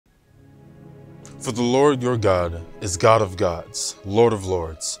For the Lord your God is God of gods, Lord of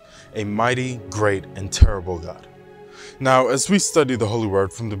lords, a mighty, great, and terrible God. Now, as we study the Holy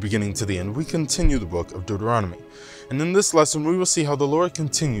Word from the beginning to the end, we continue the book of Deuteronomy. And in this lesson, we will see how the Lord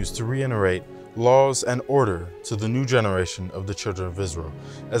continues to reiterate laws and order to the new generation of the children of Israel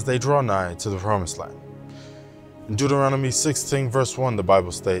as they draw nigh to the Promised Land. In Deuteronomy 16, verse 1, the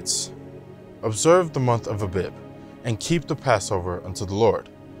Bible states, "Observe the month of Abib, and keep the Passover unto the Lord.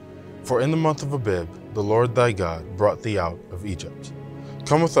 For in the month of Abib, the Lord thy God brought thee out of Egypt."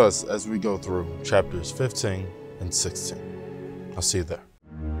 Come with us as we go through chapters 15 and 16. I'll see you there.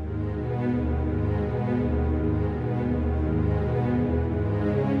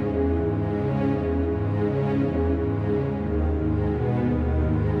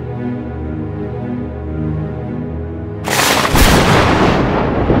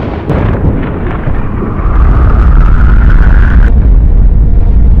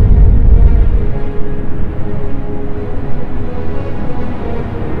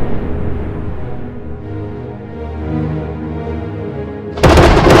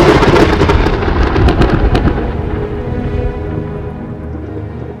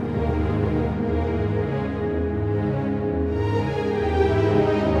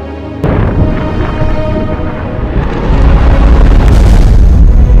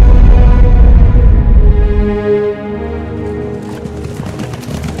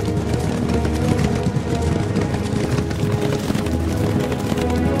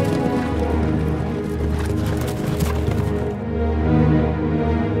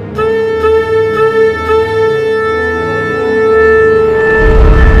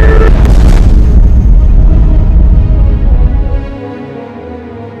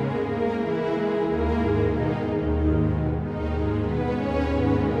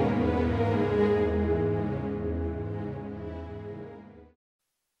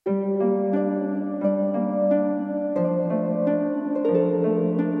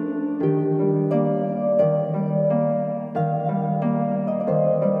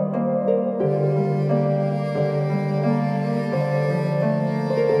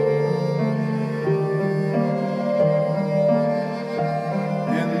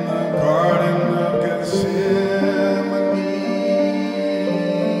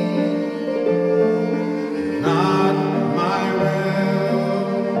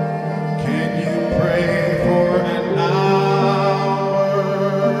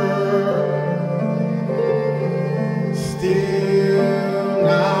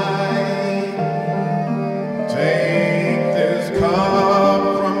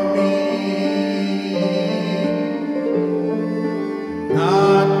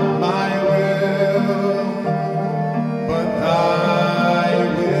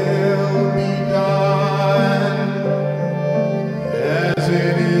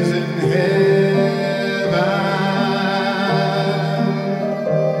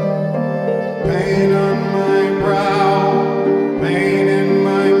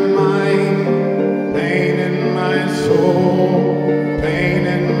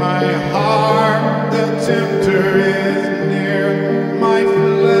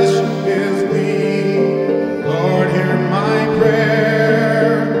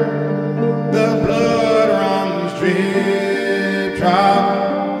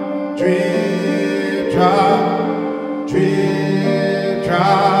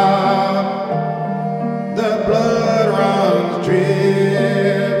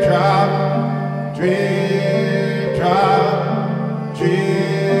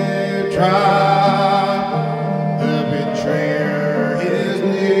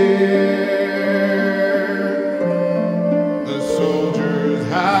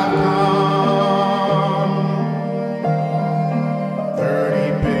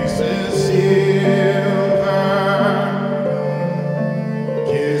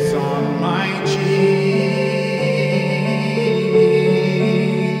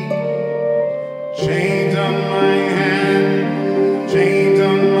 Chains on my hand, chains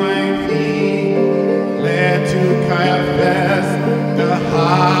on my feet.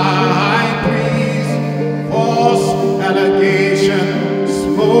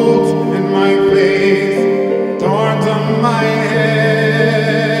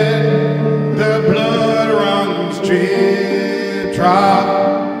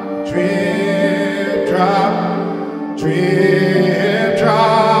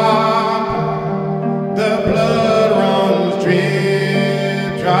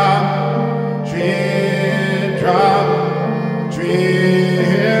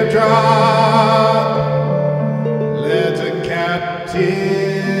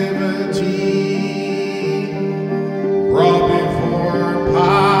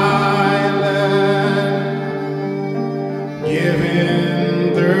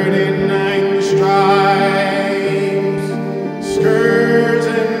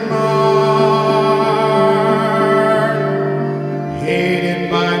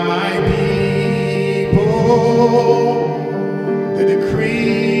 the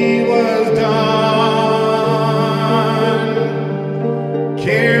decree was done,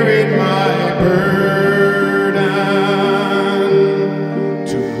 carried my burden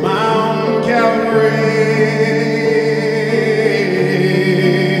to Mount Calvary,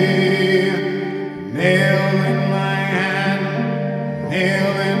 nail in my hand,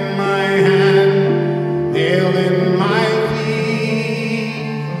 nail in my hand, nail in my feet,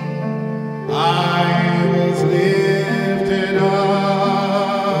 I was lifted up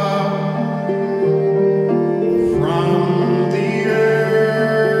from the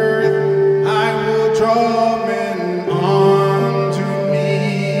earth. I will draw men unto me.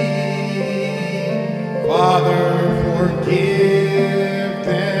 Father, forgive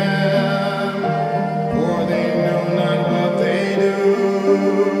them, for they know not what they do.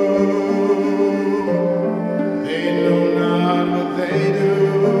 They know not what they do.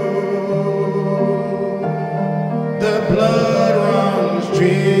 The blood runs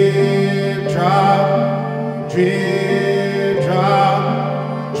drip, drop, drip, drop,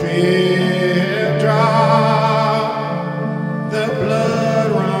 drip, drop. The blood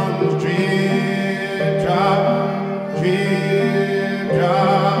runs drip, drop, drip,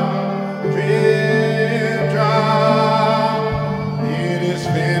 drop, drip, drop. It is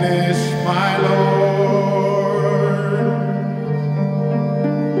finished, my Lord.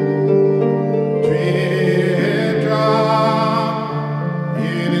 Drip, drop.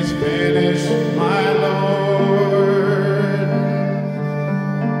 It is finished, my Lord.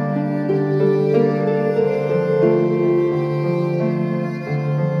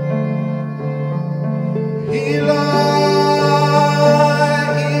 Eli,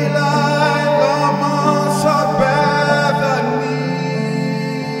 Eli, lama sabachthani.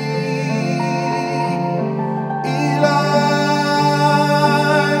 Eli,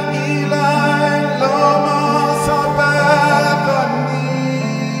 Eli, lama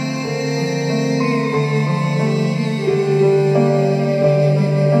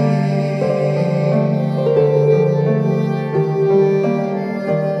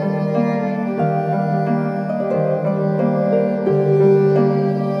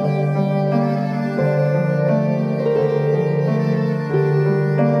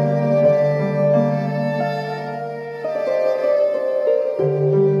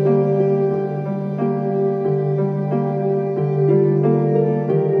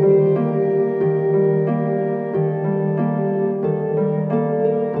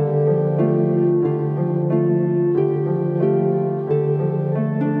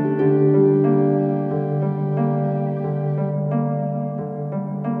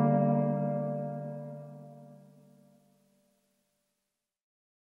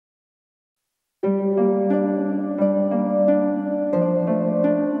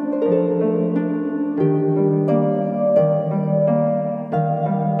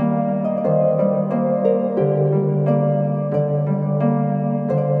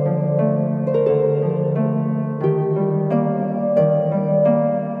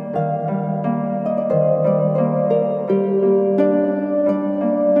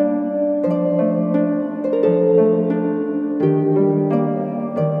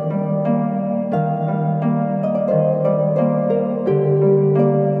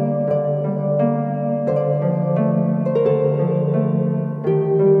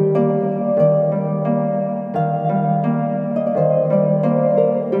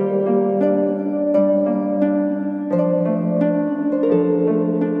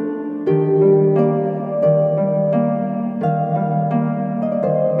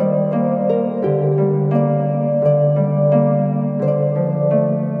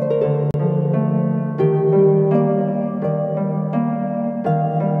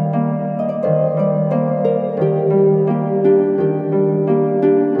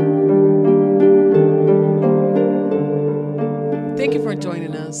Thank you for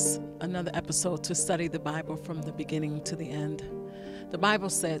joining us. Another episode to study the Bible from the beginning to the end. The Bible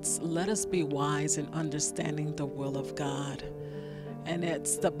says, let us be wise in understanding the will of God. And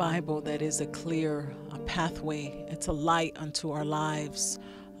it's the Bible that is a clear pathway. It's a light unto our lives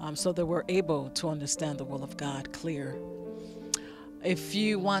so that we're able to understand the will of God clear. If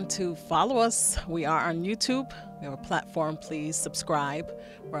you want to follow us, we are on YouTube. We have a platform. Please subscribe.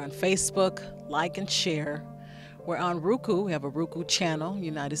 We're on Facebook. Like and share. We're on Roku. We have a Roku channel,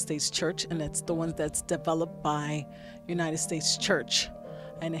 United States Church, and it's the one that's developed by United States Church,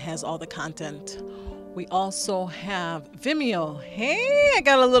 and it has all the content. We also have Vimeo. Hey, I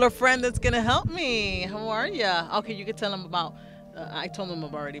got a little friend that's going to help me. How are you? Okay, you can tell them about, I told them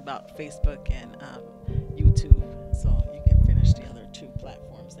already about Facebook and YouTube, so you can finish the other two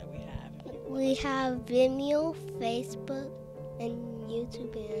platforms that we have. Well, We have Vimeo, Facebook, and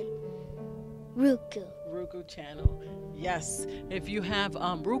YouTube, and Roku. Roku channel. Yes. If you have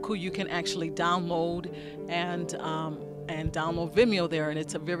Roku, you can actually download and download Vimeo there, and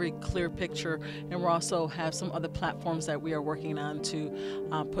it's a very clear picture. And we also have some other platforms that we are working on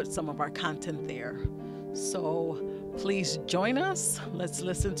to put some of our content there. So please join us. Let's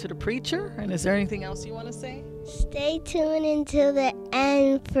listen to the preacher. And is there anything else you want to say? Stay tuned until the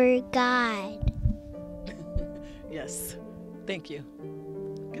end for God. Yes. Thank you.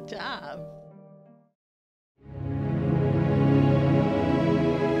 Good job.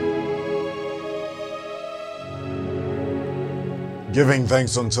 Giving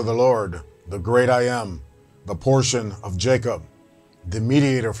thanks unto the Lord, the great I am, the portion of Jacob, the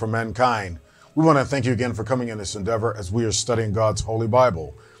mediator for mankind. We want to thank you again for coming in this endeavor as we are studying God's Holy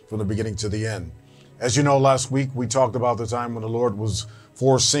Bible from the beginning to the end. As you know, last week we talked about the time when the Lord was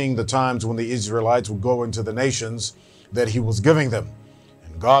foreseeing the times when the Israelites would go into the nations that he was giving them.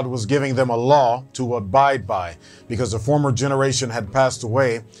 And God was giving them a law to abide by because the former generation had passed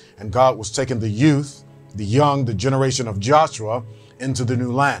away and God was taking the youth, the young, the generation of Joshua into the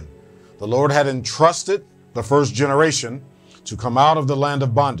new land. The Lord had entrusted the first generation to come out of the land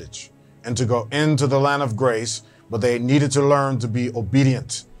of bondage and to go into the land of grace, but they needed to learn to be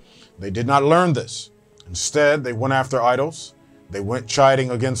obedient. They did not learn this. Instead, they went after idols. They went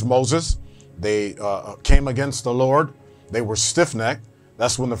chiding against Moses. They came against the Lord. They were stiff-necked.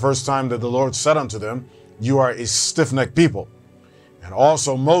 That's when the first time that the Lord said unto them, "You are a stiff-necked people." And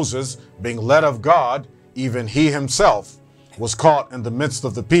also Moses, being led of God, even he himself was caught in the midst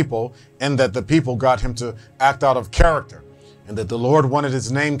of the people, and that the people got him to act out of character, and that the Lord wanted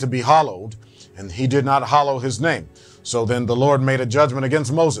his name to be hallowed, and he did not hallow his name. So then the Lord made a judgment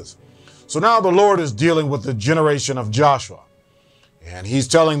against Moses. So now the Lord is dealing with the generation of Joshua, and he's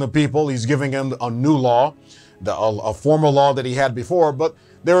telling the people, he's giving them a new law, a former law that he had before, but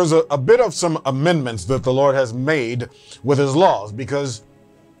there is a bit of some amendments that the Lord has made with his laws, because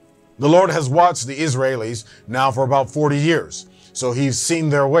the Lord has watched the Israelis now for about 40 years. So he's seen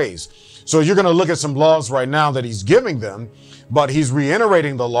their ways. So you're going to look at some laws right now that he's giving them, but he's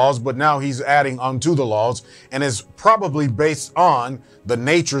reiterating the laws, but now he's adding onto the laws, and is probably based on the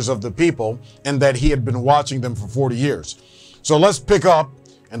natures of the people and that he had been watching them for 40 years. So let's pick up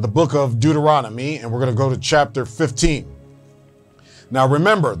in the book of Deuteronomy, and we're going to go to chapter 15. Now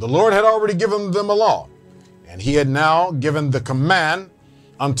remember, the Lord had already given them a law, and he had now given the command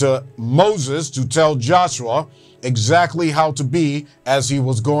unto Moses to tell Joshua exactly how to be as he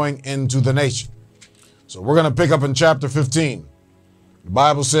was going into the nation. So we're going to pick up in chapter 15. The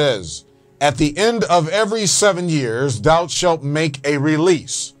Bible says, "At the end of every 7 years, thou shalt make a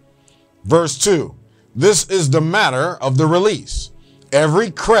release." Verse 2, "This is the matter of the release.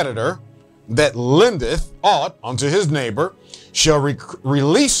 Every creditor that lendeth aught unto his neighbor shall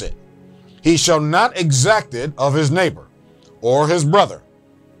release it. He shall not exact it of his neighbor or his brother,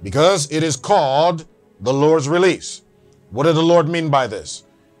 because it is called the Lord's release." What did the Lord mean by this?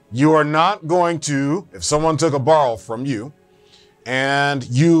 You are not going to, if someone took a borrow from you and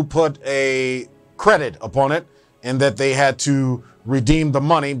you put a credit upon it and that they had to redeem the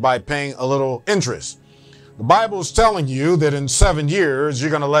money by paying a little interest. The Bible is telling you that in 7 years, you're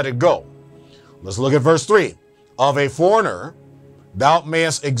going to let it go. Let's look at verse 3. "Of a foreigner, thou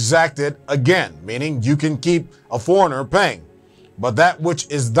mayest exact it again," meaning you can keep a foreigner paying. "But that which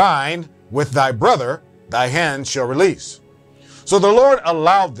is thine with thy brother, thy hand shall release." So the Lord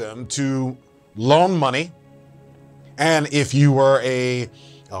allowed them to loan money. And if you were a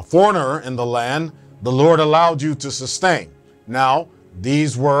foreigner in the land, the Lord allowed you to sustain. Now,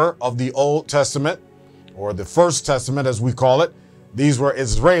 these were of the Old Testament, or the First Testament as we call it. These were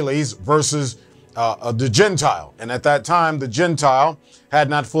Israelis versus the Gentile. And at that time, the Gentile had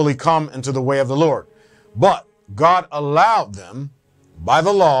not fully come into the way of the Lord. But God allowed them by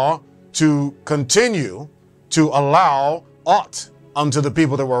the law to continue to allow aught unto the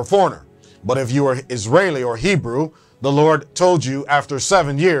people that were a foreigner. But if you were Israeli or Hebrew, the Lord told you after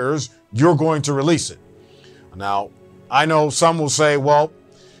 7 years, you're going to release it. Now, I know some will say, well,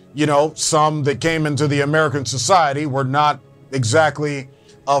 you know, some that came into the American society were not exactly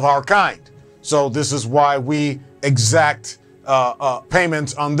of our kind. So this is why we exact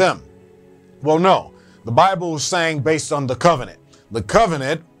payments on them. Well, no, the Bible is saying based on the covenant. The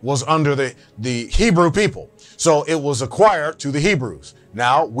covenant was under the Hebrew people. So it was acquired to the Hebrews.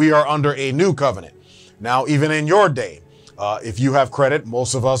 Now we are under a new covenant. Now, even in your day, if you have credit,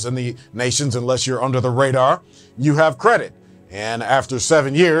 most of us in the nations, unless you're under the radar, you have credit. And after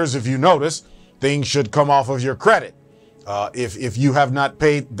 7 years, if you notice, things should come off of your credit. If you have not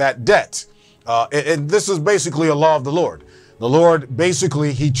paid that debt, And this is basically a law of the Lord. The Lord,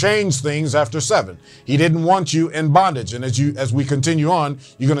 basically, he changed things after 7. He didn't want you in bondage. And as we continue on,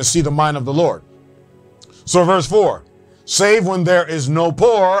 you're going to see the mind of the Lord. So verse 4, save when there is no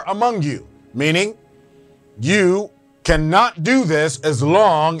poor among you, meaning you cannot do this as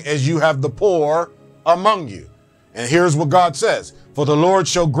long as you have the poor among you. And here's what God says, for the Lord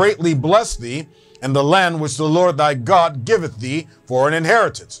shall greatly bless thee and the land which the Lord thy God giveth thee for an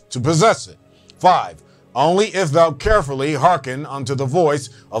inheritance, to possess it. 5, only if thou carefully hearken unto the voice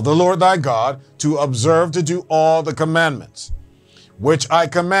of the Lord thy God, to observe to do all the commandments, which I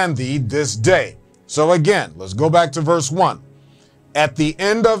command thee this day. So again, let's go back to verse 1. At the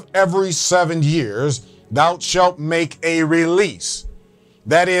end of every 7 years, thou shalt make a release.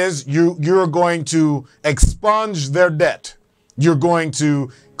 That is, you're going to expunge their debt. You're going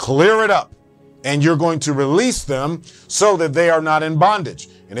to clear it up. And you're going to release them so that they are not in bondage.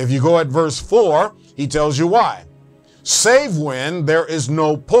 And if you go at verse 4, he tells you why. Save when there is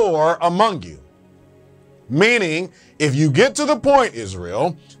no poor among you. Meaning, if you get to the point,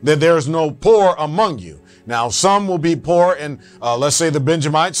 Israel, that there is no poor among you. Now, some will be poor in, let's say the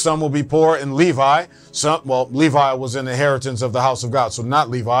Benjamites. Some will be poor in Levi. Levi was an inheritance of the house of God, so not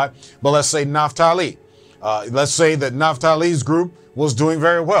Levi. But let's say Naphtali. Let's say that Naphtali's group was doing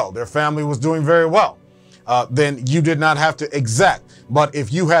very well. Their family was doing very well. Then you did not have to exact. But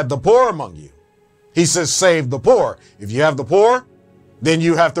if you had the poor among you, he says, save the poor. If you have the poor, then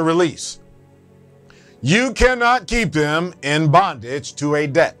you have to release. You cannot keep them in bondage to a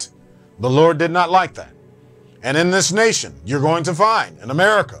debt. The Lord did not like that. And in this nation, you're going to find, in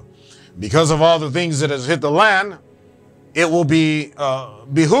America, because of all the things that has hit the land, it will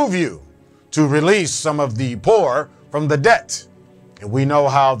behoove you to release some of the poor from the debt. And we know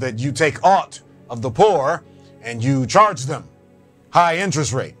how that you take aught of the poor and you charge them high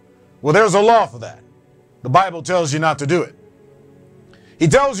interest rate. Well, there's a law for that. The Bible tells you not to do it. He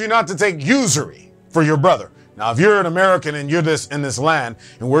tells you not to take usury for your brother. Now, if you're an American and you're in this land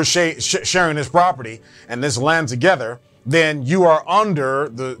and we're sharing this property and this land together, then you are under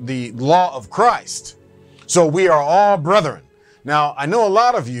the law of Christ. So we are all brethren. Now, I know a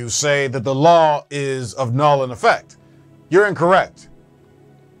lot of you say that the law is of null and effect. You're incorrect.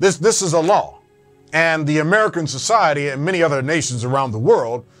 This is a law. And the American society and many other nations around the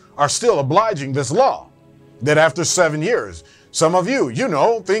world are still obliging this law. That after 7 years, some of you,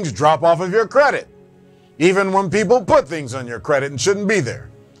 things drop off of your credit. Even when people put things on your credit and shouldn't be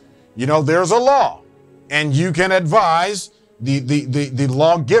there. There's a law. And you can advise the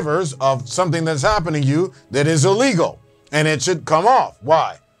lawgivers of something that's happening to you that is illegal. And it should come off.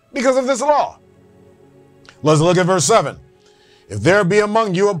 Why? Because of this law. Let's look at verse 7. If there be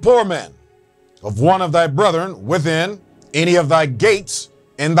among you a poor man, of one of thy brethren within any of thy gates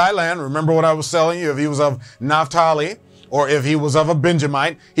in thy land, remember what I was telling you, if he was of Naphtali, or if he was of a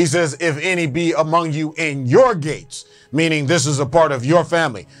Benjamite, he says, if any be among you in your gates, meaning this is a part of your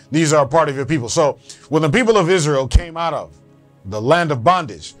family. These are a part of your people. So when the people of Israel came out of the land of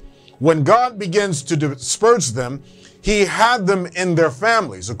bondage, when God begins to disperse them, he had them in their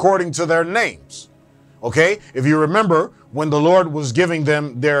families according to their names. Okay? If you remember when the Lord was giving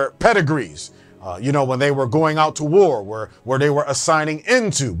them their pedigrees, when they were going out to war, where they were assigning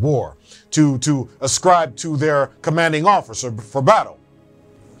into war to ascribe to their commanding officer for battle.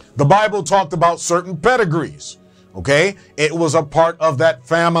 The Bible talked about certain pedigrees, okay? It was a part of that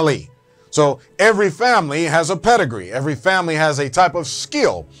family. So every family has a pedigree. Every family has a type of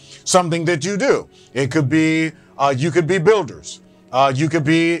skill, something that you do. It could be, you could be builders. You could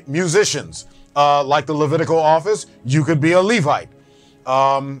be musicians, like the Levitical office. You could be a Levite.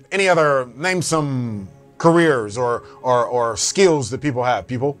 Any other, name some careers or skills that people have,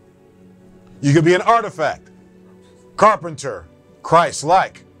 people. You could be an artifact, carpenter,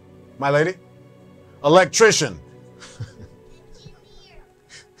 Christ-like, my lady, electrician.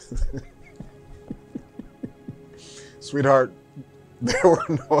 Sweetheart, there were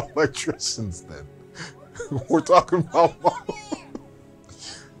no electricians then. We're talking about,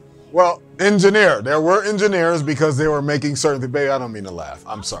 well, engineer. There were engineers because they were making certain things. Baby, I don't mean to laugh.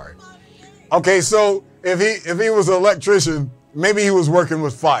 I'm sorry. Okay, so if he was an electrician, maybe he was working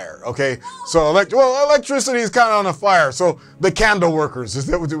with fire. Okay, so electricity is kind of on a fire. So the candle workers, is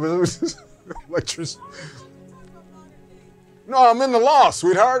that what it was? Electrician. No, I'm in the law,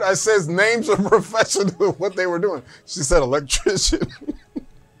 sweetheart. I says names of profession of what they were doing. She said electrician.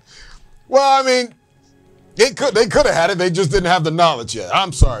 Well, I mean, they could have had it. They just didn't have the knowledge yet.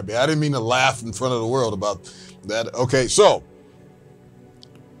 I'm sorry, babe. I didn't mean to laugh in front of the world about that. Okay, so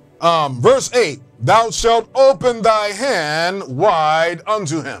verse 8, thou shalt open thy hand wide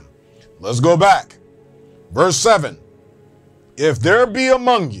unto him. Let's go back. Verse 7. If there be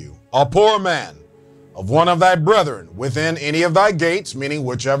among you a poor man of one of thy brethren within any of thy gates, meaning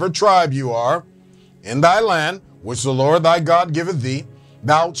whichever tribe you are, in thy land, which the Lord thy God giveth thee,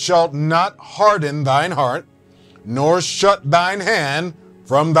 thou shalt not harden thine heart, nor shut thine hand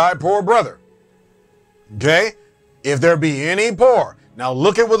from thy poor brother. Okay? If there be any poor. Now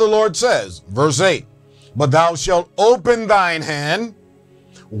look at what the Lord says. Verse 8. But thou shalt open thine hand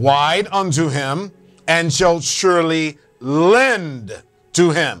wide unto him, and shalt surely lend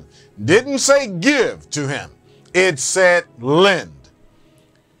to him. Didn't say give to him. It said lend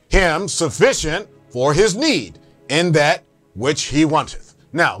him sufficient for his need in that which he wanteth.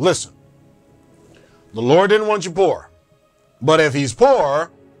 Now listen. The Lord didn't want you poor. But if he's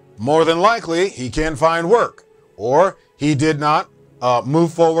poor, more than likely he can't find work, or he did not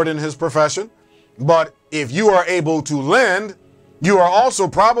move forward in his profession. But if you are able to lend, you are also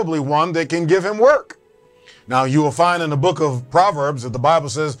probably one that can give him work. Now, you will find in the book of Proverbs that the Bible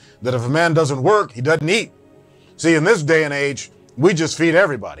says that if a man doesn't work, he doesn't eat. See, in this day and age, we just feed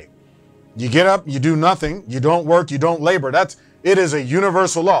everybody. You get up, you do nothing, you don't work, you don't labor. It is a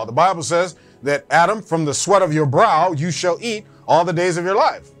universal law. The Bible says that, Adam, from the sweat of your brow, you shall eat all the days of your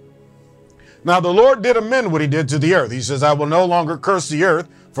life. Now, the Lord did amend what he did to the earth. He says, I will no longer curse the earth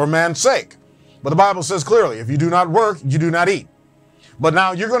for man's sake. But the Bible says clearly, if you do not work, you do not eat. But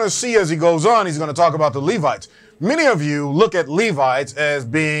now you're going to see as he goes on, he's going to talk about the Levites. Many of you look at Levites as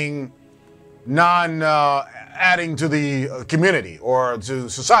being adding to the community or to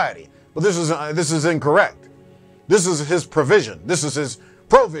society. But this is incorrect. This is his provision. This is his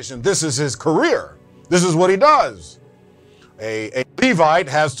provision. This is his career. This is what he does. A Levite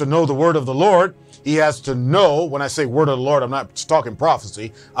has to know the word of the Lord. He has to know, when I say word of the Lord, I'm not talking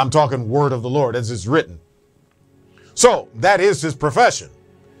prophecy. I'm talking word of the Lord as it's written. So that is his profession.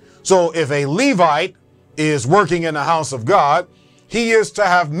 So if a Levite is working in the house of God, he is to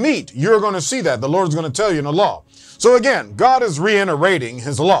have meat. You're going to see that. The Lord's going to tell you in the law. So again, God is reiterating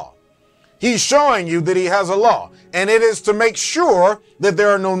his law. He's showing you that he has a law, and it is to make sure that there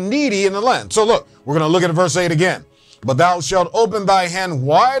are no needy in the land. So look, we're going to look at verse 8 again. But thou shalt open thy hand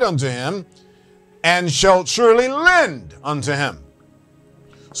wide unto him, and shalt surely lend unto him.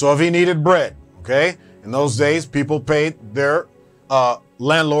 So if he needed bread, okay? In those days, people paid their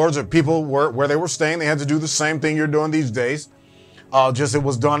landlords or people where they were staying. They had to do the same thing you're doing these days. Just it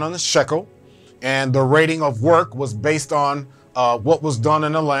was done on a shekel. And the rating of work was based on what was done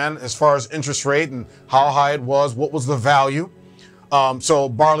in the land as far as interest rate and how high it was, what was the value. So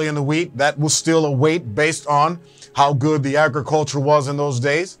barley and the wheat, that was still a weight based on how good the agriculture was in those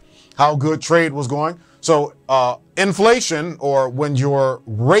days, how good trade was going. So inflation, or when your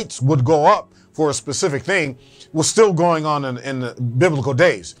rates would go up for a specific thing, was still going on in the biblical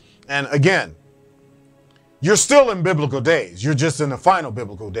days. And again, you're still in biblical days. You're just in the final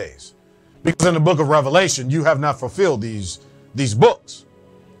biblical days. Because in the book of Revelation, you have not fulfilled these books.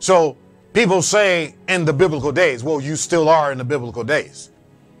 So people say in the biblical days, well, you still are in the biblical days.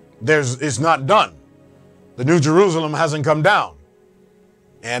 It's not done. The New Jerusalem hasn't come down.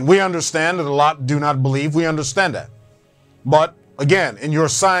 And we understand that a lot do not believe. We understand that. But again, in your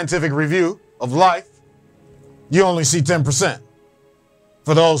scientific review of life, you only see 10%.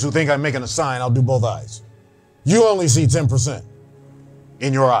 For those who think I'm making a sign, I'll do both eyes. You only see 10%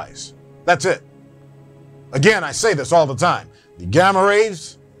 in your eyes. That's it. Again, I say this all the time. The gamma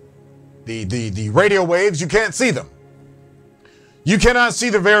rays, the radio waves, you can't see them. You cannot see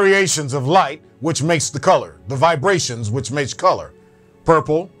the variations of light, which makes the color, the vibrations, which makes color.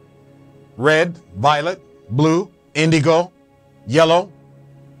 Purple, red, violet, blue, indigo, yellow.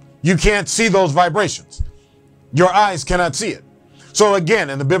 You can't see those vibrations. Your eyes cannot see it. So again,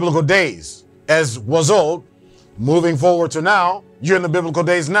 in the biblical days, as was old, moving forward to now, you're in the biblical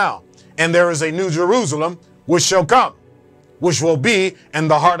days now. And there is a new Jerusalem which shall come, which will be in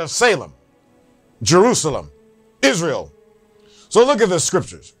the heart of Salem, Jerusalem, Israel. So look at the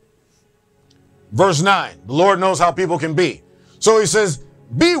scriptures. Verse 9, the Lord knows how people can be. So he says,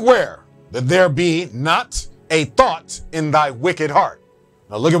 beware that there be not a thought in thy wicked heart.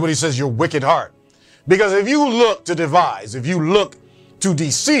 Now look at what he says, your wicked heart. Because if you look to devise, if you look to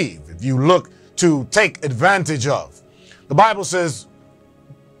deceive, if you look to take advantage of, the Bible says,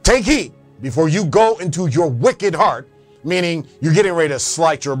 take heed before you go into your wicked heart, meaning you're getting ready to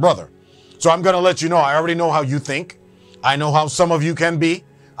slight your brother. So I'm going to let you know, I already know how you think. I know how some of you can be.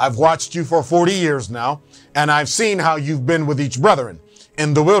 I've watched you for 40 years now, and I've seen how you've been with each brethren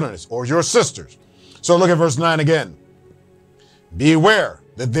in the wilderness, or your sisters. So look at verse 9 again. Beware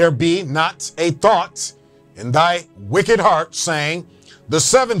that there be not a thought in thy wicked heart, saying, the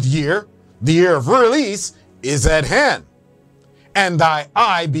 7th year The year of release is at hand. And thy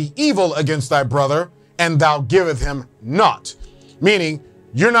eye be evil against thy brother, and thou giveth him naught. Meaning,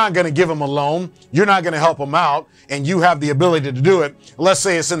 you're not going to give him a loan. You're not going to help him out. And you have the ability to do it. Let's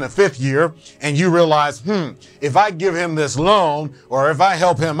say it's in the 5th year and you realize, if I give him this loan or if I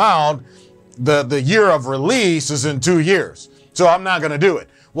help him out, the year of release is in 2 years. So I'm not going to do it.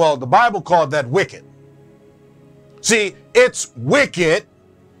 Well, the Bible called that wicked. See, it's wicked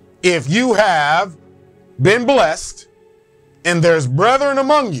if you have been blessed and there's brethren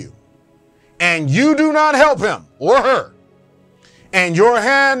among you and you do not help him or her, and your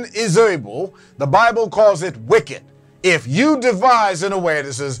hand is able, the Bible calls it wicked. If you devise in a way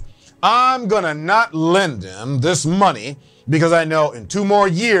that says, I'm going to not lend him this money because I know in 2 more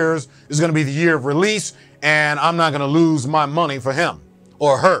years is going to be the year of release and I'm not going to lose my money for him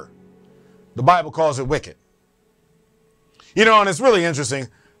or her. The Bible calls it wicked. You know, and it's really interesting.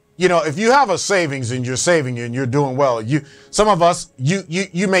 You know, if you have a savings and you're saving and you're doing well, some of us,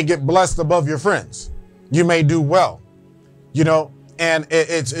 you may get blessed above your friends. You may do well, you know, and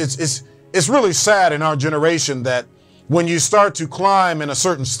it's really sad in our generation that when you start to climb in a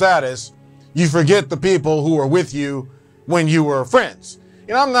certain status, you forget the people who were with you when you were friends.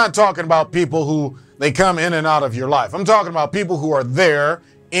 You know, I'm not talking about people who they come in and out of your life. I'm talking about people who are there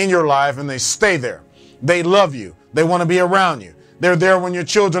in your life and they stay there. They love you. They want to be around you. They're there when your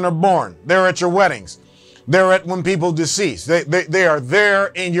children are born. They're at your weddings. They're at when people decease. They are there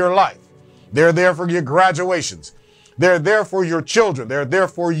in your life. They're there for your graduations. They're there for your children. They're there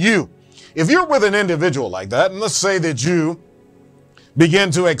for you. If you're with an individual like that, and let's say that you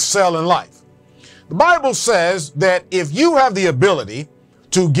begin to excel in life, the Bible says that if you have the ability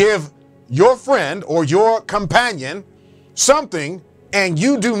to give your friend or your companion something and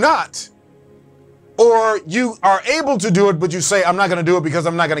you do not, or you are able to do it, but you say, I'm not going to do it because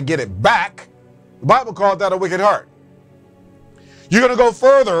I'm not going to get it back, the Bible called that a wicked heart. You're going to go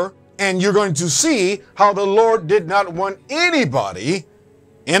further and you're going to see how the Lord did not want anybody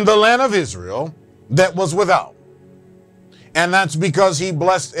in the land of Israel that was without. And that's because he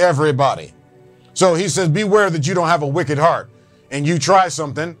blessed everybody. So he says, beware that you don't have a wicked heart and you try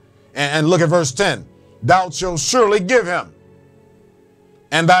something. And look at verse 10. Thou shalt surely give him,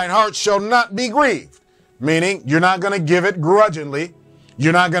 and thine heart shall not be grieved. Meaning you're not going to give it grudgingly.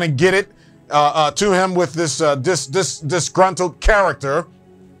 You're not going to get it to him with this disgruntled character.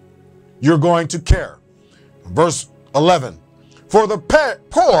 You're going to care. Verse 11. For the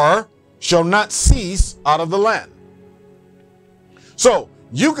poor shall not cease out of the land. So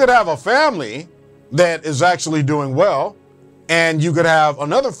you could have a family that is actually doing well, and you could have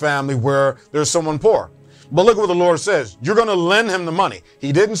another family where there's someone poor. But look what the Lord says. You're going to lend him the money.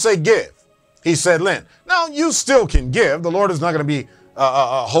 He didn't say give. He said lend. Now, you still can give. The Lord is not going to be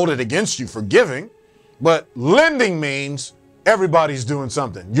hold it against you for giving. But lending means everybody's doing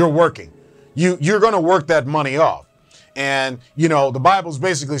something. You're working. You're going to work that money off. And, you know, the Bible's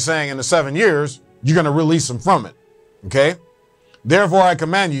basically saying in the 7 years, you're going to release them from it. Okay? Therefore, I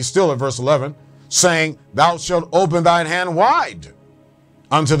command you, still at verse 11, saying, thou shalt open thine hand wide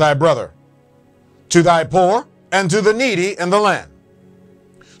unto thy brother, to thy poor, and to the needy in the land.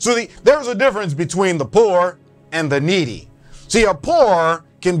 So there's a difference between the poor and the needy. See, a poor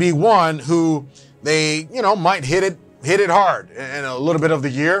can be one who they, you know, might hit it hard in a little bit of the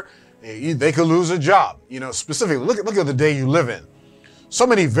year. They could lose a job, you know, specifically. Look at the day you live in. So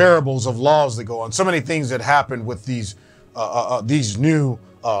many variables of laws that go on, so many things that happen with these new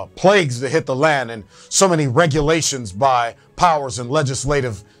plagues that hit the land, and so many regulations by powers and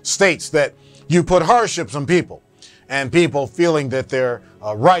legislative states that you put hardships on people, and people feeling that their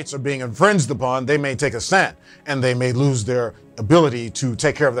rights are being infringed upon, they may take a stand and they may lose their ability to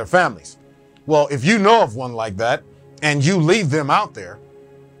take care of their families. Well, if you know of one like that and you leave them out there,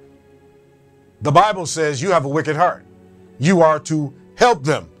 the Bible says you have a wicked heart. You are to help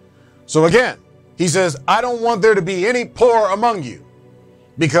them. So again, he says, I don't want there to be any poor among you,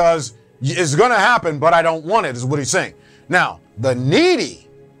 because it's going to happen, but I don't want it, is what he's saying. Now, the needy,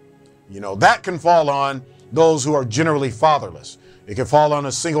 you know, that can fall on those who are generally fatherless. It can fall on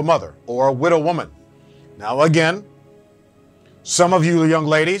a single mother or a widow woman. Now, again, some of you young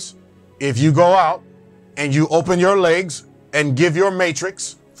ladies, if you go out and you open your legs and give your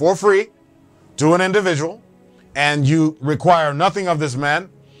matrix for free to an individual, and you require nothing of this man,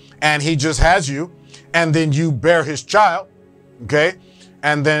 and he just has you, and then you bear his child, okay,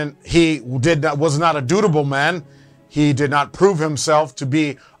 and then he was not a dutiful man, he did not prove himself to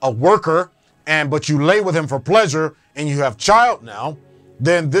be a worker, but you lay with him for pleasure, and you have child now,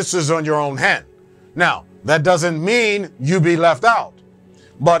 then this is on your own hand. Now, that doesn't mean you be left out.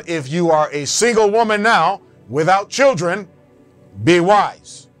 But if you are a single woman now without children, be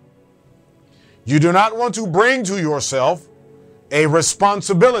wise. You do not want to bring to yourself a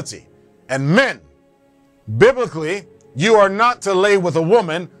responsibility. And men, biblically, you are not to lay with a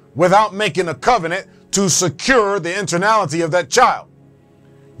woman without making a covenant to secure the internality of that child.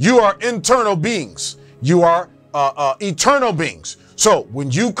 You are internal beings. You are eternal beings. So when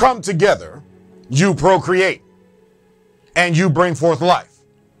you come together, you procreate and you bring forth life.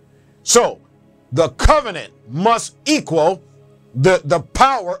 So the covenant must equal the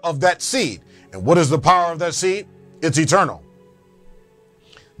power of that seed. And what is the power of that seed? It's eternal.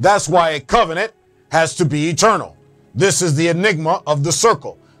 That's why a covenant has to be eternal. This is the enigma of the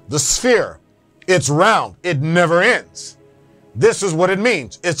circle, the sphere. It's round. It never ends. This is what it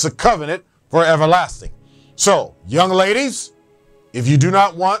means. It's a covenant for everlasting. So, young ladies, if you do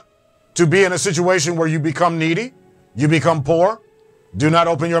not want to be in a situation where you become needy, you become poor, do not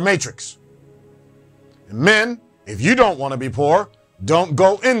open your matrix. And men, if you don't want to be poor, don't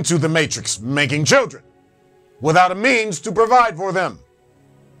go into the matrix making children without a means to provide for them.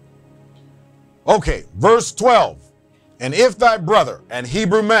 Okay, verse 12. And if thy brother, an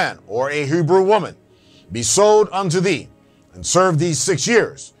Hebrew man or a Hebrew woman, be sold unto thee, and serve thee 6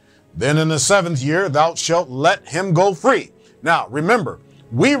 years, then in the 7th year thou shalt let him go free. Now, remember,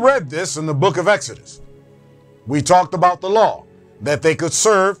 we read this in the book of Exodus. We talked about the law, that they could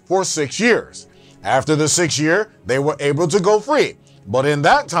serve for 6 years. After the 6th year, they were able to go free. But in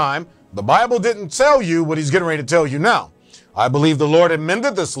that time, the Bible didn't tell you what he's getting ready to tell you now. I believe the Lord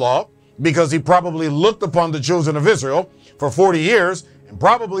amended this law because he probably looked upon the children of Israel for 40 years and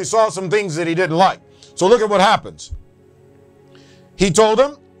probably saw some things that he didn't like. So look at what happens. He told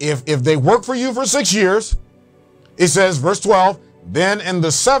them, if they work for you for 6 years, it says, verse 12, then in the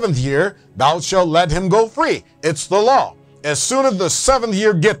 7th year, thou shalt let him go free. It's the law. As soon as the 7th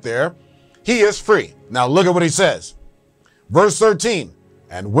year get there, he is free. Now look at what he says. Verse 13,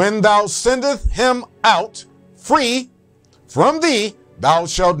 and when thou sendest him out free from thee, thou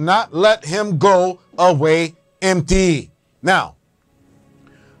shalt not let him go away empty. Now,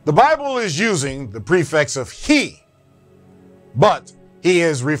 the Bible is using the prefix of he, but he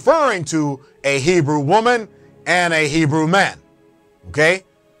is referring to a Hebrew woman and a Hebrew man. Okay?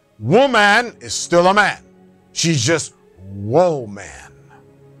 Woman is still a man. She's just whoa man.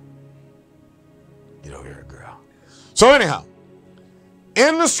 Get over here, girl. So anyhow,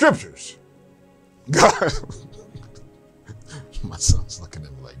 in the scriptures, God, my son's looking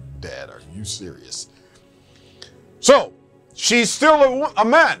at me like, Dad, are you serious? So, she's still a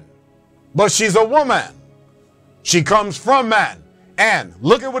man, but she's a woman. She comes from man. And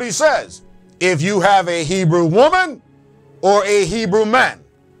look at what he says. If you have a Hebrew woman or a Hebrew man,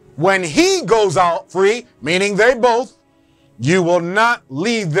 when he goes out free, meaning they both, you will not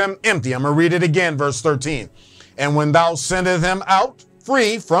leave them empty. I'm going to read it again, verse 13. And when thou sendest him out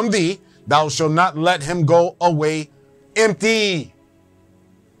free from thee, thou shalt not let him go away empty.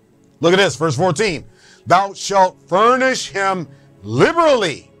 Look at this, verse 14. Thou shalt furnish him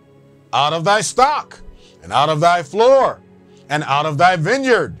liberally out of thy stock, and out of thy floor, and out of thy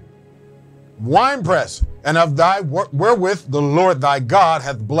vineyard, winepress, and of thy wherewith the Lord thy God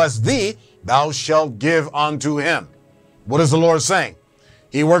hath blessed thee, thou shalt give unto him. What is the Lord saying?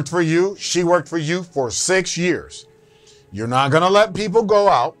 He worked for you, she worked for you for 6 years. You're not going to let people go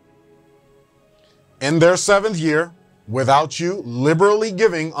out in their 7th year without you liberally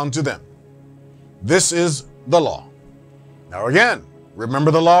giving unto them. This is the law. Now again,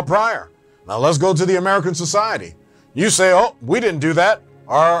 remember the law prior. Now let's go to the American society. You say, oh, we didn't do that.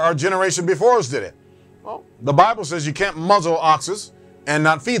 Our generation before us did it. Well, the Bible says you can't muzzle oxes and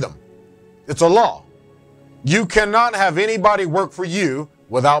not feed them. It's a law. You cannot have anybody work for you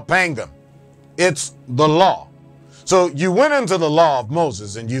without paying them. It's the law. So you went into the law of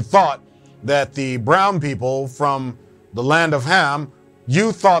Moses and you thought that the brown people from the land of Ham,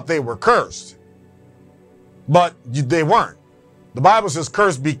 you thought they were cursed. But they weren't. The Bible says,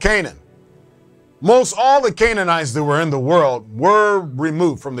 cursed be Canaan. Most all the Canaanites that were in the world were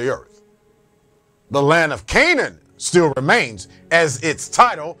removed from the earth. The land of Canaan still remains as its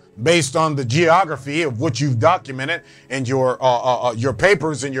title based on the geography of what you've documented in your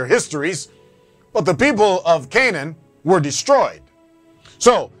papers and your histories. But the people of Canaan were destroyed.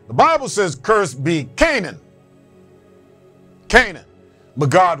 So the Bible says, cursed be Canaan. Canaan. But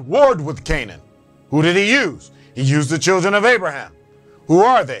God warred with Canaan. Who did he use? He used the children of Abraham. Who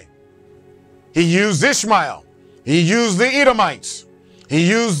are they? He used Ishmael. He used the Edomites. He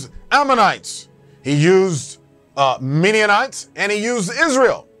used Ammonites. He used Midianites, and he used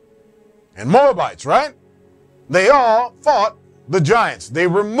Israel and Moabites, right? They all fought the giants. They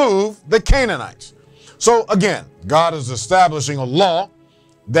removed the Canaanites. So again, God is establishing a law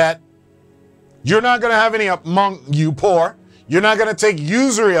that you're not going to have any among you poor. You're not going to take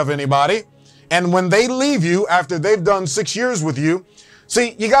usury of anybody. And when they leave you after they've done 6 years with you,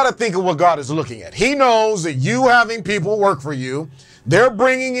 see, you got to think of what God is looking at. He knows that you having people work for you, they're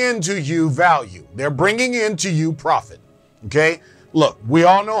bringing into you value. They're bringing into you profit. Okay? Look, we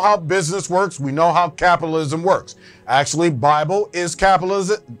all know how business works. We know how capitalism works. Actually, Bible is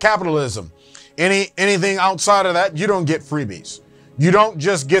capitalism. Anything outside of that, you don't get freebies. You don't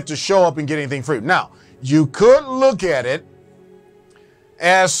just get to show up and get anything free. Now, you could look at it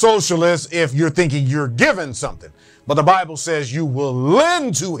as socialist if you're thinking you're given something. But the Bible says you will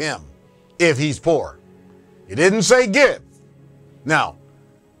lend to him if he's poor. It didn't say give. Now,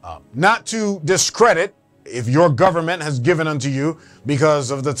 not to discredit if your government has given unto you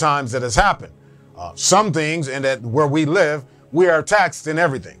because of the times that has happened. Some things, and that where we live, we are taxed in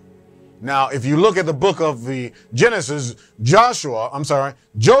everything. Now, if you look at the book of the Genesis,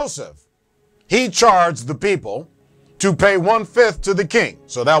 Joseph, he charged the people to pay 1/5 to the king.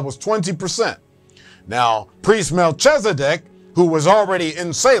 So that was 20%. Now, priest Melchizedek, who was already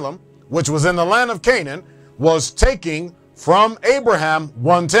in Salem, which was in the land of Canaan, was taking from Abraham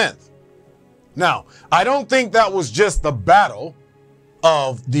 1/10. Now, I don't think that was just the battle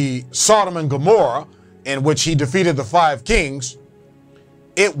of the Sodom and Gomorrah in which he defeated the 5 kings.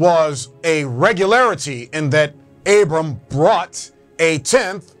 It was a regularity in that Abram brought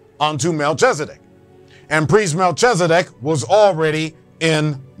 1/10 unto Melchizedek. And priest Melchizedek was already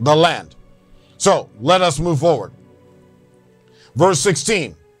in the land. So let us move forward. Verse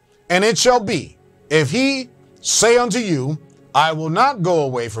 16, and it shall be, if he say unto you, I will not go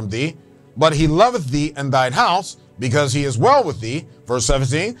away from thee, but he loveth thee and thine house, because he is well with thee. Verse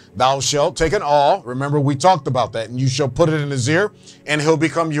 17, thou shalt take an awl. Remember, we talked about that. And you shall put it in his ear, and he'll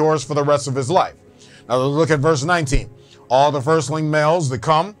become yours for the rest of his life. Now look at verse 19. All the firstling males that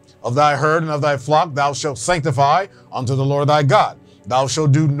come of thy herd and of thy flock, thou shalt sanctify unto the Lord thy God. Thou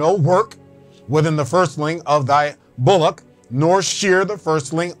shalt do no work within the firstling of thy bullock, nor shear the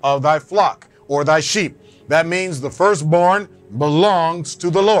firstling of thy flock or thy sheep. That means the firstborn belongs to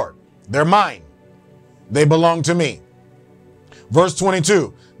the Lord. They're mine. They belong to me. Verse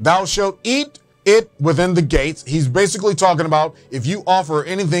 22, thou shalt eat it within the gates. He's basically talking about if you offer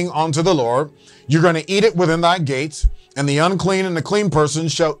anything unto the Lord, you're going to eat it within thy gates, and the unclean and the clean person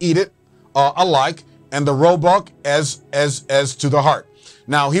shall eat it alike, and the roebuck as to the heart.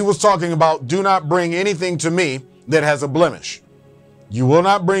 Now, he was talking about do not bring anything to me that has a blemish. You will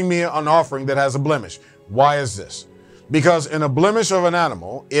not bring me an offering that has a blemish. Why is this? Because in a blemish of an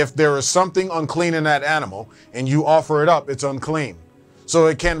animal, if there is something unclean in that animal and you offer it up, it's unclean. So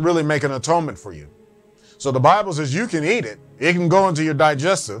it can't really make an atonement for you. So the Bible says you can eat it. It can go into your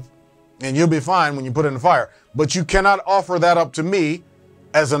digestive and you'll be fine when you put it in the fire. But you cannot offer that up to me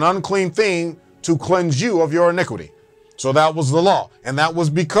as an unclean thing to cleanse you of your iniquity. So that was the law. And that was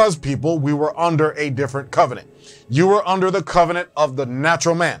because, people, we were under a different covenant. You were under the covenant of the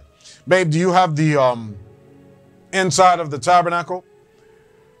natural man. Babe, do you have the inside of the tabernacle?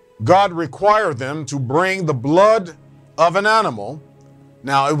 God required them to bring the blood of an animal.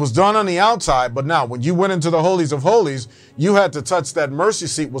 Now, it was done on the outside, but now when you went into the holies of holies, you had to touch that mercy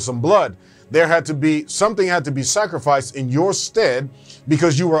seat with some blood. There had to be, something had to be sacrificed in your stead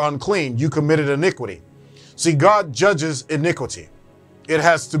because you were unclean. You committed iniquity. See, God judges iniquity. It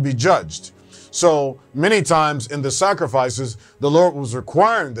has to be judged. So many times in the sacrifices, the Lord was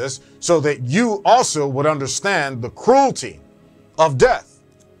requiring this so that you also would understand the cruelty of death.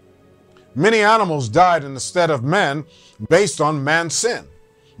 Many animals died in the stead of men based on man's sin.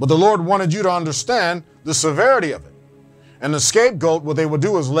 But the Lord wanted you to understand the severity of it. And the scapegoat, what they would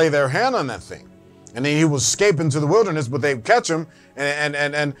do is lay their hand on that thing. And then he would escape into the wilderness, but they'd catch him.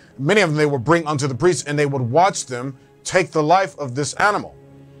 And many of them they would bring unto the priest, and they would watch them take the life of this animal.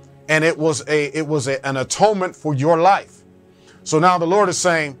 And it was an atonement for your life. So now the Lord is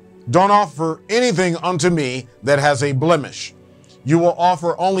saying, don't offer anything unto me that has a blemish. You will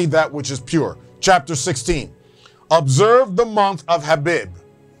offer only that which is pure. Chapter 16. Observe the month of Habib.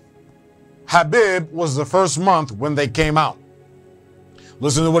 Habib was the first month when they came out.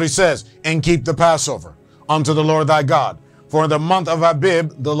 Listen to what he says. And keep the Passover unto the Lord thy God. For in the month of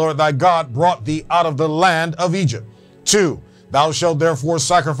Habib, the Lord thy God brought thee out of the land of Egypt. 2. Thou shalt therefore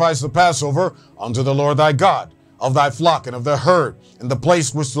sacrifice the Passover unto the Lord thy God, of thy flock and of the herd, in the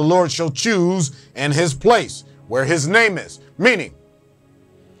place which the Lord shall choose, and his place, where his name is. Meaning,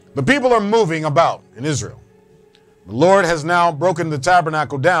 the people are moving about in Israel. The Lord has now broken the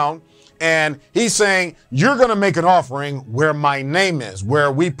tabernacle down, And he's saying, you're going to make an offering where my name is,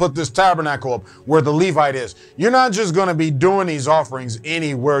 where we put this tabernacle up, where the Levite is. You're not just going to be doing these offerings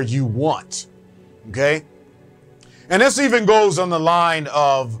anywhere you want. Okay? And this even goes on the line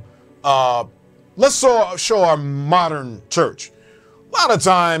of, let's show our modern church. A lot of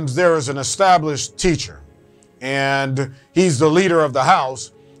times there is an established teacher and he's the leader of the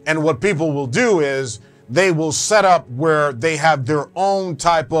house. And what people will do is they will set up where they have their own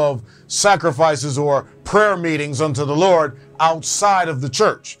type of sacrifices or prayer meetings unto the Lord outside of the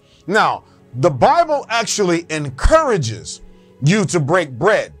church. Now, the Bible actually encourages you to break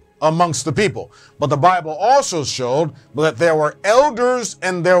bread amongst the people. But the Bible also showed that there were elders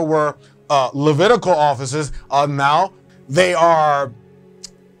and there were Levitical offices. Now they are,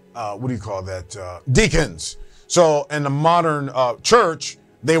 what do you call that? Deacons. So in the modern church,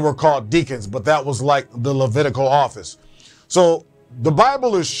 they were called deacons, but that was like the Levitical office. So the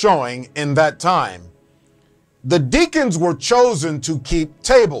Bible is showing in that time, the deacons were chosen to keep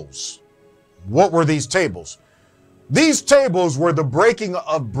tables. What were these tables? These tables were the breaking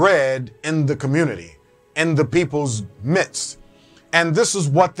of bread in the community, in the people's midst. And this is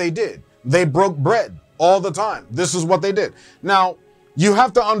what they did. They broke bread all the time. This is what they did. Now, you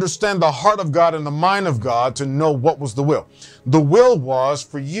have to understand the heart of God and the mind of God to know what was the will. The will was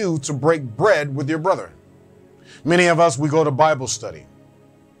for you to break bread with your brethren. Many of us, we go to Bible study.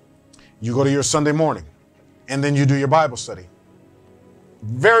 You go to your Sunday morning, and then you do your Bible study.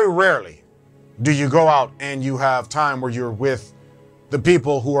 Very rarely do you go out and you have time where you're with the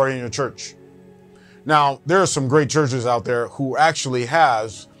people who are in your church. Now, there are some great churches out there who actually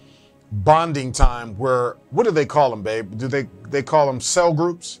has bonding time where, what do they call them, babe? Do they call them cell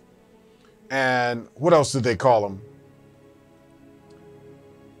groups? And what else did they call them?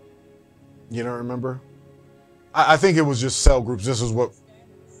 You don't remember? I think it was just cell groups. This is what,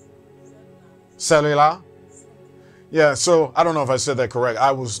 cellular? Yeah, so I don't know if I said that correct.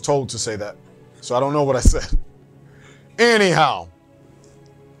 I was told to say that, so I don't know what I said. Anyhow,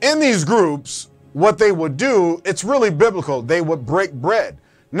 in these groups, what they would do, it's really biblical. They would break bread.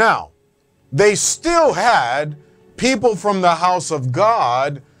 Now, they still had people from the house of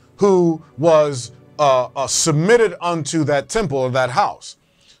God who was submitted unto that temple or that house,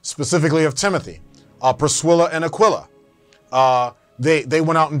 specifically of Timothy, Priscilla and Aquila. They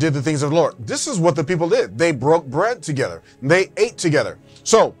went out and did the things of the Lord. This is what the people did. They broke bread together. They ate together.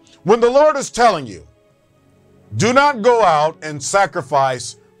 So when the Lord is telling you, do not go out and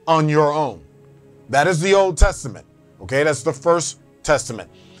sacrifice on your own. That is the Old Testament. Okay, that's the First Testament.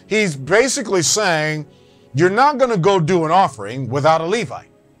 He's basically saying you're not going to go do an offering without a Levite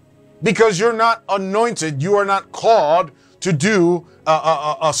because you're not anointed. You are not called to do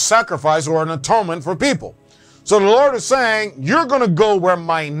a sacrifice or an atonement for people. So the Lord is saying, you're going to go where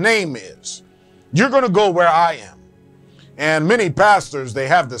my name is. You're going to go where I am. And many pastors, they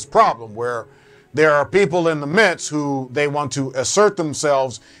have this problem where there are people in the midst who they want to assert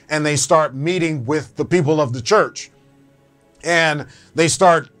themselves and they start meeting with the people of the church. And they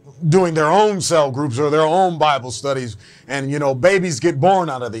start doing their own cell groups or their own Bible studies. And, you know, babies get born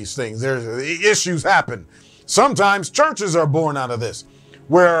out of these things. Issues happen. Sometimes churches are born out of this,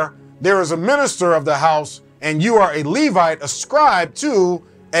 where there is a minister of the house and you are a Levite ascribed to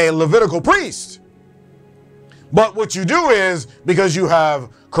a Levitical priest. But what you do is, because you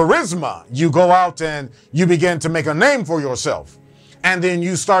have charisma, you go out and you begin to make a name for yourself. And then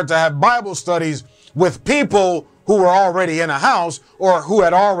you start to have Bible studies with people who were already in a house or who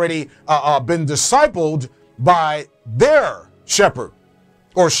had already been discipled by their shepherd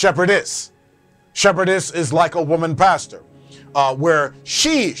or shepherdess. Shepherdess is like a woman pastor, where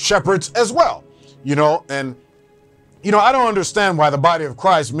she shepherds as well, you know. And, you know, I don't understand why the body of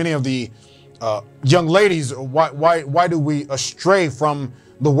Christ, many of the young ladies, why do we astray from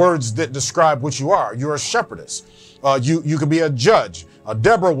the words that describe what you are? You're a shepherdess. You could be a judge.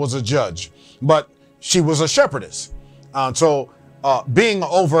 Deborah was a judge, but she was a shepherdess. So being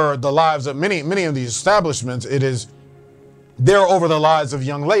over the lives of many of these establishments, they're over the lives of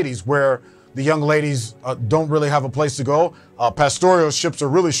young ladies, where the young ladies don't really have a place to go. Pastoral ships are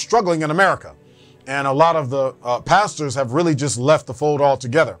really struggling in America. And a lot of the pastors have really just left the fold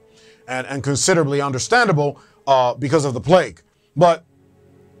altogether, and considerably understandable because of the plague. But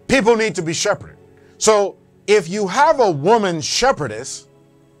people need to be shepherded. So if you have a woman shepherdess,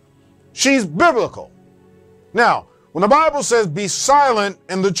 she's biblical. Now, when the Bible says be silent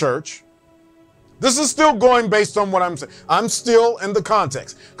in the church, this is still going based on what I'm saying. I'm still in the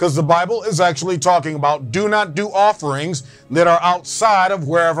context, because the Bible is actually talking about do not do offerings that are outside of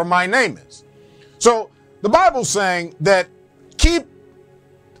wherever my name is. So the Bible's saying that keep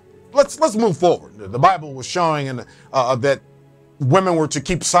let's move forward. The Bible was showing that women were to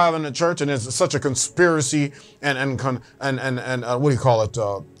keep silent in church, and there's such a conspiracy and what do you call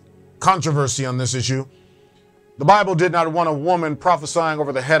it? Controversy on this issue. The Bible did not want a woman prophesying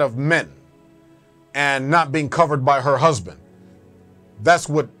over the head of men and not being covered by her husband. That's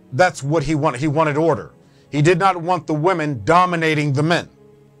what he wanted. He wanted order. He did not want the women dominating the men.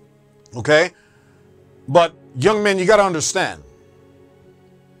 Okay? But young men, you got to understand,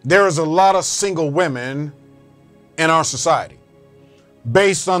 there is a lot of single women in our society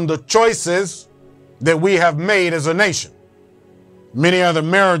based on the choices that we have made as a nation. Many other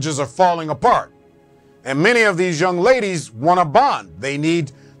marriages are falling apart. And many of these young ladies want a bond. They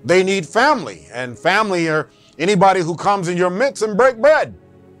need family. And family are anybody who comes in your midst and break bread.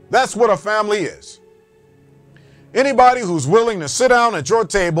 That's what a family is. Anybody who's willing to sit down at your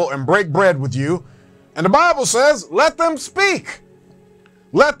table and break bread with you. And the Bible says, let them speak.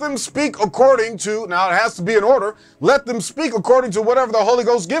 Let them speak according to, now it has to be in order, let them speak according to whatever the Holy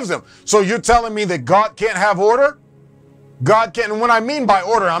Ghost gives them. So you're telling me that God can't have order? God can't, and what I mean by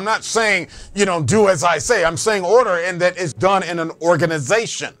order, I'm not saying, do as I say. I'm saying order in that it's done in an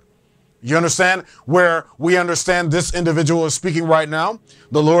organization. You understand? Where we understand this individual is speaking right now.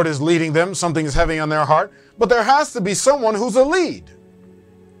 The Lord is leading them. Something is heavy on their heart. But there has to be someone who's a lead.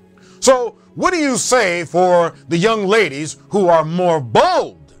 So what do you say for the young ladies who are more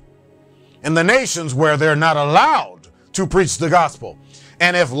bold in the nations where they're not allowed to preach the gospel?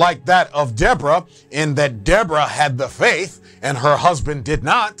 And if like that of Deborah, in that Deborah had the faith and her husband did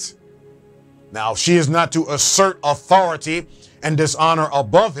not, now she is not to assert authority and dishonor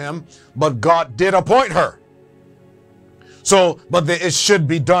above him, but God did appoint her. So, but it should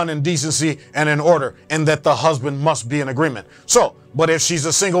be done in decency and in order, and that the husband must be in agreement. So, but if she's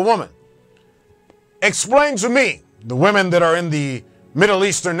a single woman, explain to me the women that are in the Middle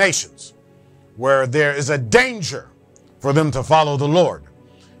Eastern nations where there is a danger for them to follow the Lord.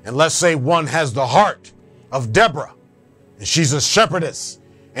 And let's say one has the heart of Deborah, and she's a shepherdess,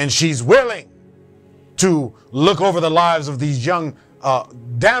 and she's willing to look over the lives of these young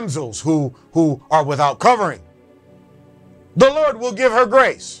damsels who are without covering. The Lord will give her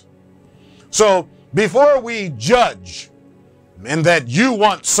grace. So before we judge, and that you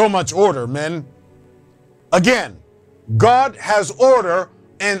want so much order, men, again, God has order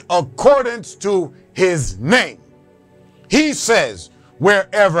in accordance to his name. He says,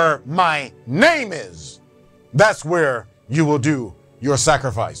 wherever my name is, that's where you will do your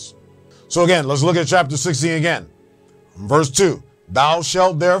sacrifice. So again, let's look at chapter 16 again. Verse 2, thou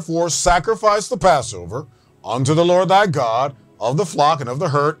shalt therefore sacrifice the Passover unto the Lord thy God of the flock and of the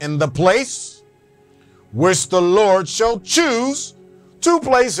herd in the place which the Lord shall choose to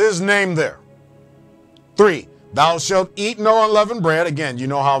place his name there. 3, thou shalt eat no unleavened bread. Again, you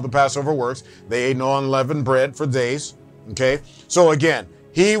know how the Passover works. They ate no unleavened bread for days. Okay, so again,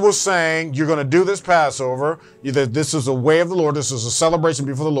 he was saying, you're going to do this Passover. This is a way of the Lord. This is a celebration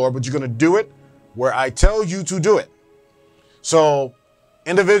before the Lord, but you're going to do it where I tell you to do it. So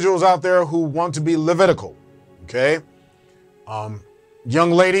individuals out there who want to be Levitical, okay,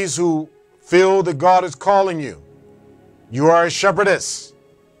 young ladies who feel that God is calling you, you are a shepherdess.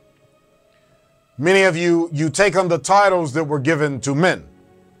 Many of you take on the titles that were given to men.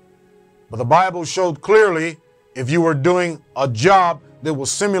 But the Bible showed clearly if you were doing a job that was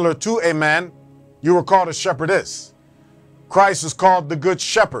similar to a man, you were called a shepherdess. Christ is called the Good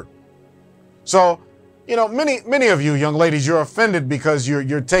Shepherd. So, many of you young ladies, you're offended because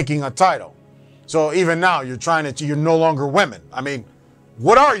you're taking a title. So even now you're no longer women. I mean,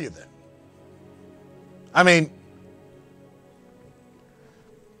 what are you then? I mean,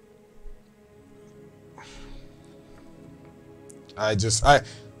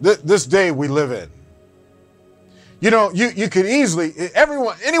 this day we live in, you could easily,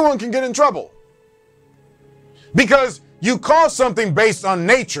 anyone can get in trouble because you call something based on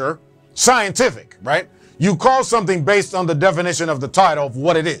nature scientific, right? You call something based on the definition of the title of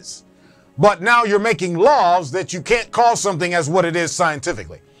what it is. But now you're making laws that you can't call something as what it is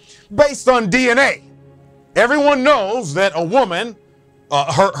scientifically. Based on DNA. Everyone knows that a woman,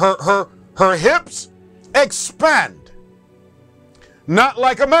 her hips expand. Not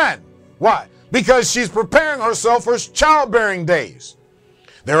like a man. Why? Because she's preparing herself for childbearing days.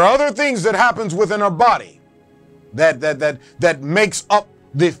 There are other things that happens within her body that makes up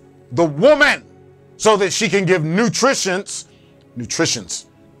the woman so that she can give nutrients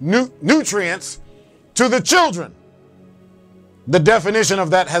to the children. The definition of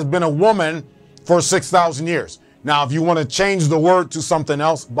that has been a woman for 6,000 years. Now, if you want to change the word to something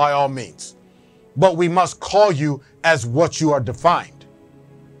else, by all means. But we must call you as what you are defined.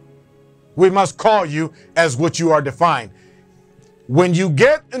 We must call you as what you are defined. When you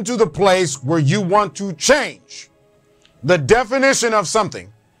get into the place where you want to change the definition of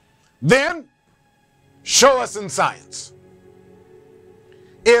something, then show us in science.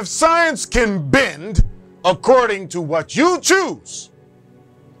 If science can bend according to what you choose,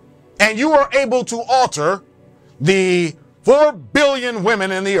 and you are able to alter the 4 billion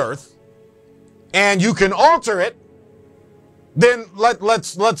women in the earth, and you can alter it, then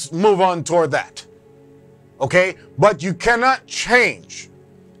let's move on toward that. Okay? But you cannot change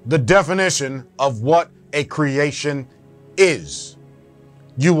the definition of what a creation is.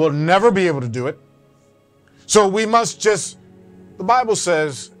 You will never be able to do it. So we must just, the Bible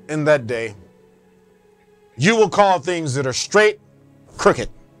says in that day, you will call things that are straight, crooked.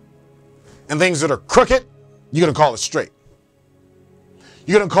 And things that are crooked, you're going to call it straight.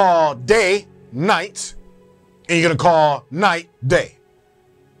 You're going to call day, night, and you're going to call night, day.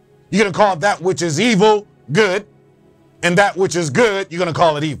 You're going to call that which is evil, good, and that which is good, you're going to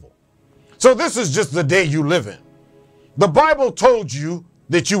call it evil. So this is just the day you live in. The Bible told you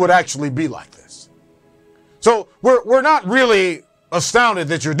that you would actually be like this. So we're not really astounded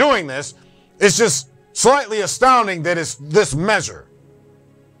that you're doing this. It's just slightly astounding that it's this measure.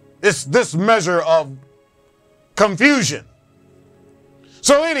 It's this measure of confusion.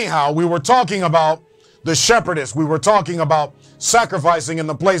 So anyhow, we were talking about the shepherdess. We were talking about sacrificing in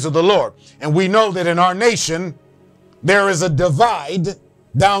the place of the Lord. And we know that in our nation, there is a divide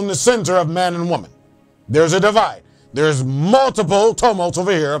down the center of man and woman. There's a divide. There's multiple tumults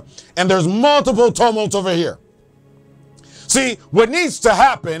over here, and there's multiple tumults over here. See, what needs to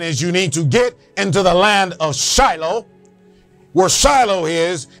happen is you need to get into the land of Shiloh, where Shiloh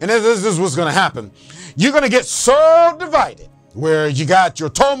is, and this is what's going to happen. You're going to get so divided, where you got your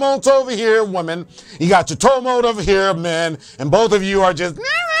tumult over here, women, you got your tumult over here, men, and both of you are just,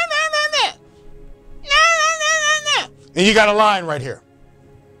 and you got a line right here.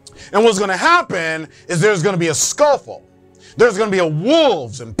 And what's going to happen is there's going to be a scuffle. There's going to be a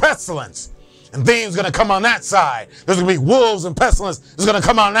wolves and pestilence, and things going to come on that side. There's going to be wolves and pestilence that's going to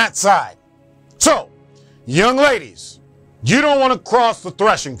come on that side. So, young ladies, you don't want to cross the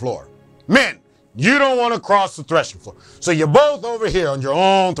threshing floor. Men, you don't want to cross the threshing floor. So you're both over here on your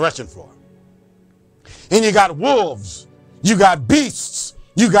own threshing floor. And you got wolves, you got beasts,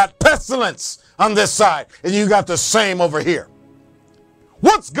 you got pestilence on this side, and you got the same over here.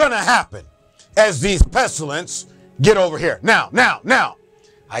 What's going to happen as these pestilence get over here? Now,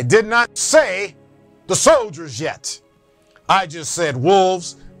 I did not say the soldiers yet. I just said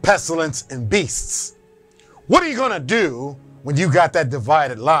wolves, pestilence, and beasts. What are you going to do when you got that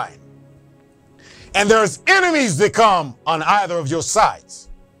divided line? And there's enemies that come on either of your sides.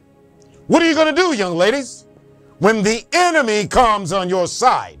 What are you going to do, young ladies? When the enemy comes on your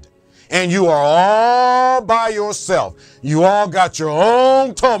side and you are all by yourself, you all got your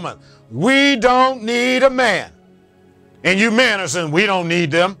own tumult. We don't need a man. And you men are saying, we don't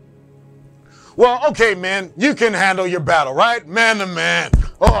need them. Well, okay, men, you can handle your battle, right? Man to man.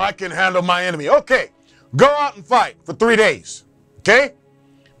 Oh, I can handle my enemy. Okay, go out and fight for 3 days. Okay?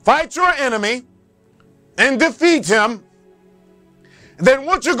 Fight your enemy and defeat him. Then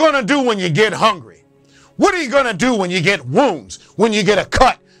what you're going to do when you get hungry? What are you going to do when you get wounds, when you get a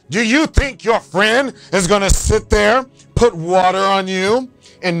cut? Do you think your friend is going to sit there, put water on you,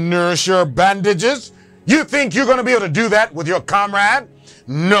 and nurse your bandages? You think you're going to be able to do that with your comrade?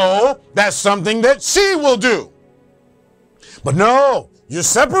 No, that's something that she will do. But no, you're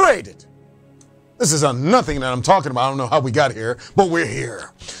separated. This is nothing that I'm talking about. I don't know how we got here, but we're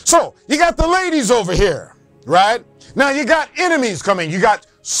here. So you got the ladies over here, right? Now you got enemies coming. You got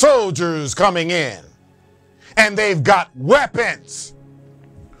soldiers coming in, and they've got weapons.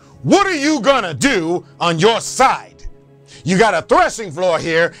 What are you going to do on your side? You got a threshing floor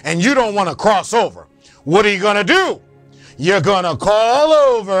here, and you don't want to cross over. What are you going to do? You're going to call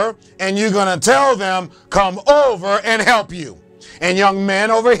over, and you're going to tell them, come over and help you. And young men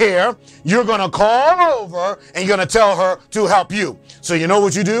over here, you're going to call over, and you're going to tell her to help you. So you know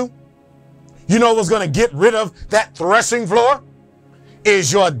what you do? You know what's going to get rid of that threshing floor?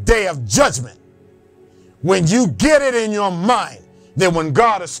 Is your day of judgment. When you get it in your mind that when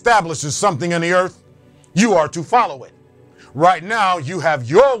God establishes something in the earth, you are to follow it. Right now, you have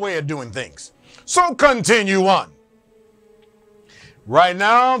your way of doing things. So continue on. Right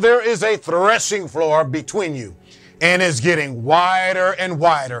now, there is a threshing floor between you, and it's getting wider and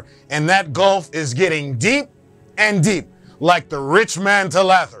wider, and that gulf is getting deep and deep, like the rich man to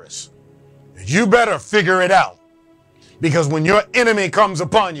Lazarus. You better figure it out, because when your enemy comes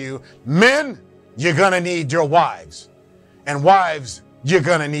upon you, men, you're going to need your wives. And wives, you're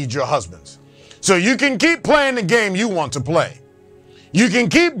going to need your husbands. So you can keep playing the game you want to play. You can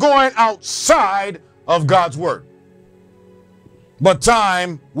keep going outside of God's word. But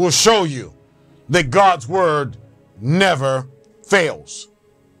time will show you that God's word never fails.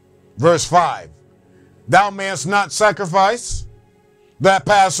 Verse 5, thou mayest not sacrifice that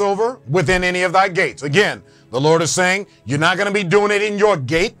Passover within any of thy gates. Again, the Lord is saying, you're not going to be doing it in your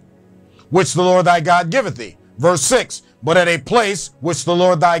gate, which the Lord thy God giveth thee. Verse 6, but at a place which the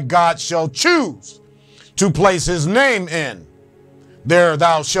Lord thy God shall choose to place his name in. There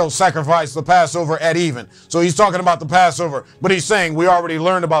thou shalt sacrifice the Passover at even. So he's talking about the Passover, but he's saying, we already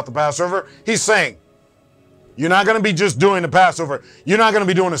learned about the Passover. He's saying, you're not going to be just doing the Passover. You're not going to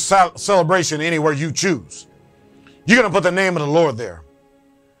be doing a celebration anywhere you choose. You're going to put the name of the Lord there.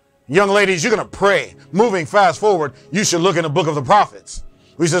 Young ladies, you're going to pray. Moving fast forward, you should look in the book of the prophets.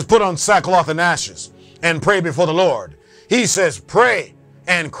 He says, put on sackcloth and ashes and pray before the Lord. He says, pray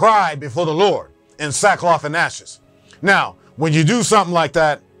and cry before the Lord in sackcloth and ashes. Now, when you do something like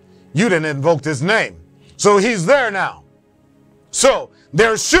that, you didn't invoke his name. So he's there now. So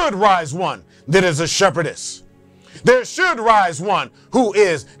there should rise one that is a shepherdess. There should rise one who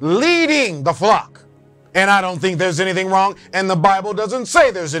is leading the flock. And I don't think there's anything wrong. And the Bible doesn't say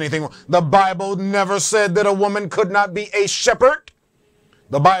there's anything wrong. The Bible never said that a woman could not be a shepherd.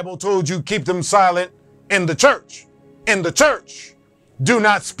 The Bible told you keep them silent in the church. In the church. Do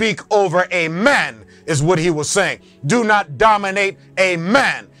not speak over a man is what he was saying. Do not dominate a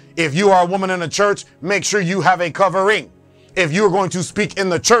man. If you are a woman in a church, make sure you have a covering. If you're going to speak in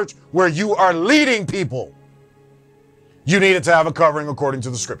the church where you are leading people, you needed to have a covering according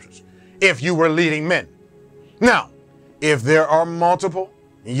to the scriptures. If you were leading men. Now, if there are multiple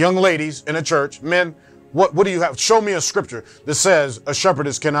young ladies in a church, men, what do you have? Show me a scripture that says a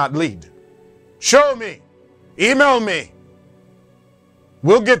shepherdess cannot lead. Show me. Email me.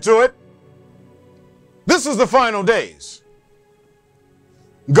 We'll get to it. This is the final days.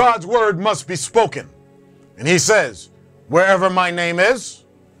 God's word must be spoken. And he says, wherever my name is,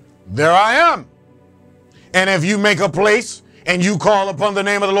 there I am. And if you make a place and you call upon the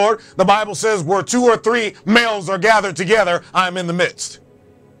name of the Lord, the Bible says where 2 or 3 males are gathered together, I'm in the midst.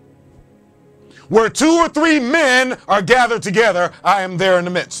 Where 2 or 3 men are gathered together, I am there in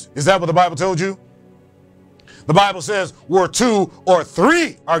the midst. Is that what the Bible told you? The Bible says where 2 or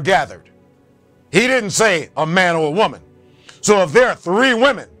 3 are gathered. He didn't say a man or a woman. So if there are 3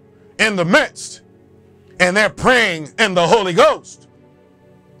 women in the midst and they're praying in the Holy Ghost,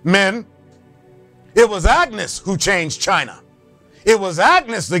 men, it was Agnes who changed China. It was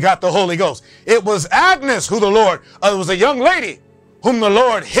Agnes that got the Holy Ghost. It was Agnes who the Lord, it was a young lady whom the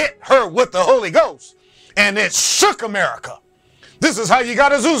Lord hit her with the Holy Ghost. And it shook America. This is how you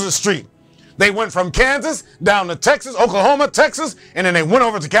got Azusa Street. They went from Kansas down to Texas, Oklahoma, Texas, and then they went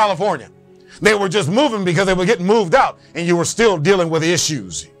over to California. They were just moving because they were getting moved out, and you were still dealing with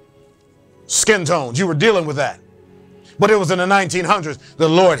issues. Skin tones, you were dealing with that. But it was in the 1900s, the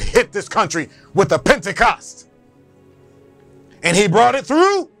Lord hit this country with the Pentecost. And he brought it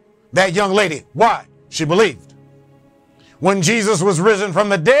through that young lady. Why? She believed. When Jesus was risen from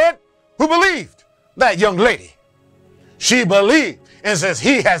the dead, who believed? That young lady. She believed and says,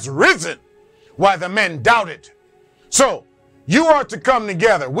 he has risen, while the men doubted. So, you are to come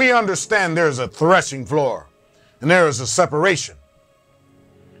together. We understand there's a threshing floor and there is a separation.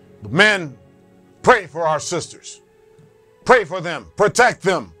 But men, pray for our sisters. Pray for them. Protect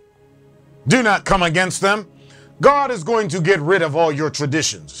them. Do not come against them. God is going to get rid of all your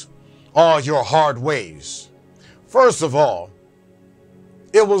traditions, all your hard ways. First of all,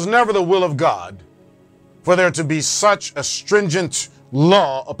 it was never the will of God for there to be such a stringent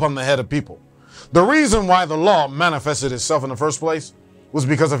law upon the head of people. The reason why the law manifested itself in the first place was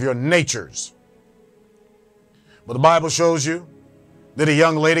because of your natures. But the Bible shows you that a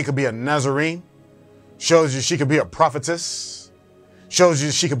young lady could be a Nazarene, shows you she could be a prophetess, shows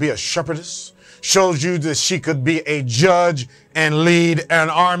you she could be a shepherdess, shows you that she could be a judge and lead an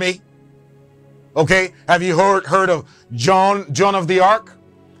army. Okay, have you heard of Joan of the Arc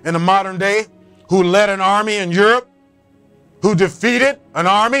in the modern day, who led an army in Europe, who defeated an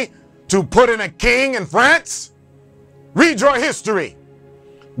army to put in a king in France? Read your history.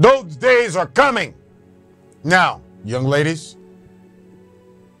 Those days are coming. Now, young ladies,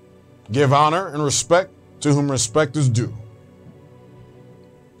 give honor and respect to whom respect is due.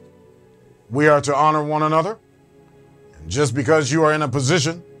 We are to honor one another. And just because you are in a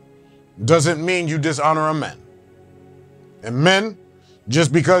position doesn't mean you dishonor a man. And men,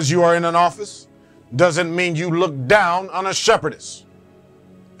 just because you are in an office doesn't mean you look down on a shepherdess.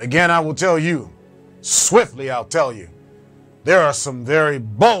 Again, I will tell you, swiftly I'll tell you, There are some very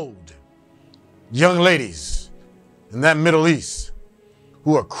bold young ladies in that Middle East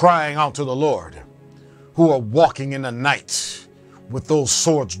who are crying out to the Lord, who are walking in the night with those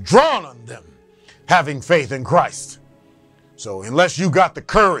swords drawn on them, having faith in Christ. So unless you got the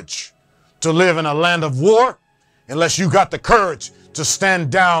courage to live in a land of war, unless you got the courage to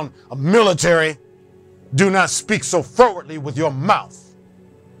stand down a military, do not speak so forwardly with your mouth.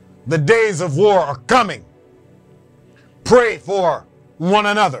 The days of war are coming. Pray for one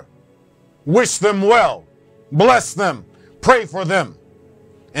another. Wish them well. Bless them. Pray for them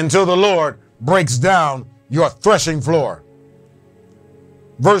until the Lord breaks down your threshing floor.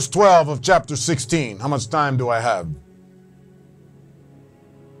 Verse 12 of chapter 16. How much time do I have?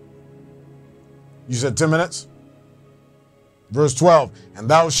 You said 10 minutes? Verse 12. And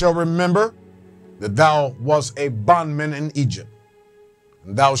thou shalt remember that thou wast a bondman in Egypt,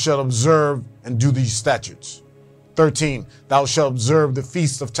 and thou shalt observe and do these statutes. 13. Thou shalt observe the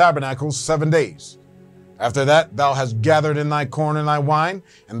feast of tabernacles 7 days. After that, thou hast gathered in thy corn and thy wine,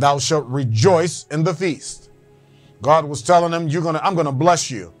 and thou shalt rejoice in the feast. God was telling them, I'm going to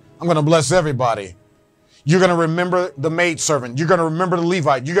bless you. I'm going to bless everybody. You're going to remember the maidservant. You're going to remember the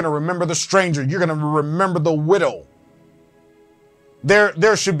Levite. You're going to remember the stranger. You're going to remember the widow.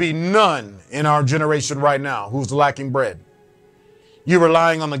 There should be none in our generation right now who's lacking bread. You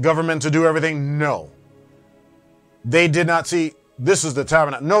relying on the government to do everything? No. They did not see. This is the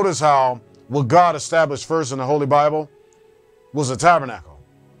tabernacle. Notice how what God established first in the Holy Bible was a tabernacle.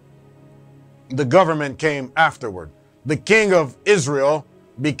 The government came afterward. The king of Israel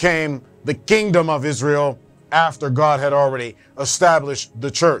became the kingdom of Israel after God had already established the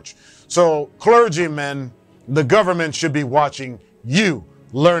church. So clergymen, the government should be watching you,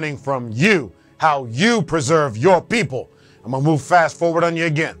 learning from you, how you preserve your people. I'm going to move fast forward on you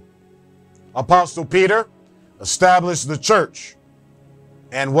again. Apostle Peter established the church.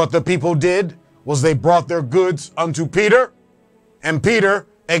 And what the people did was they brought their goods unto Peter, and Peter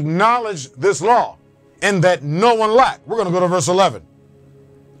acknowledged this law, and that no one lacked. We're going to go to verse 11.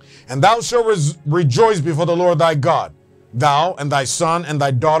 And thou shalt rejoice before the Lord thy God, thou and thy son and thy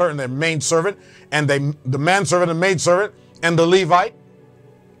daughter and their maidservant, and the manservant and maidservant, and the Levite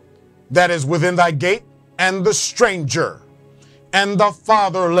that is within thy gate, and the stranger, and the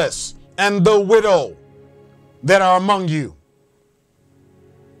fatherless, and the widow that are among you.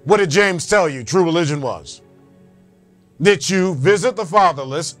 What did James tell you true religion was? That you visit the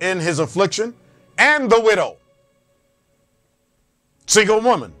fatherless in his affliction, and the widow. Single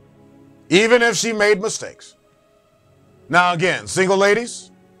woman, even if she made mistakes. Now again, single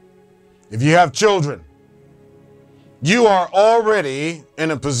ladies, if you have children, you are already in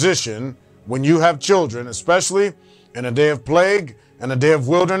a position when you have children, especially in a day of plague and a day of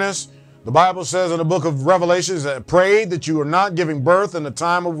wilderness. The Bible says in the book of Revelations that pray that you are not giving birth in the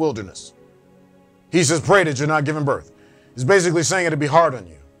time of wilderness. He says pray that you're not giving birth. He's basically saying it'd be hard on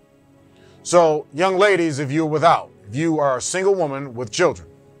you. So young ladies, if you are a single woman with children,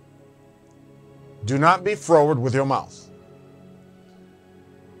 do not be froward with your mouth.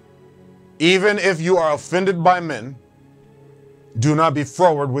 Even if you are offended by men, do not be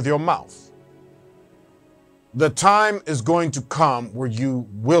froward with your mouth. The time is going to come where you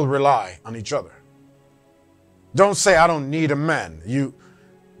will rely on each other. Don't say, I don't need a man.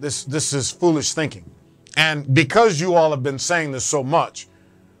 This is foolish thinking. And because you all have been saying this so much,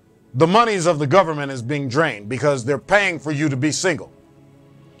 the monies of the government is being drained because they're paying for you to be single.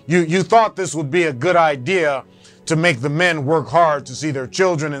 You thought this would be a good idea to make the men work hard to see their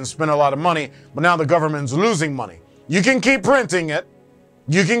children and spend a lot of money, but now the government's losing money. You can keep printing it.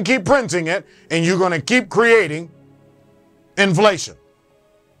 You can keep printing it, and you're going to keep creating inflation.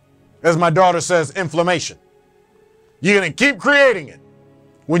 As my daughter says, inflammation. You're going to keep creating it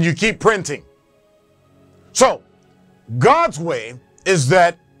when you keep printing. So, God's way is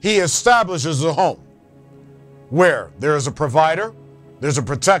that He establishes a home where there is a provider, there's a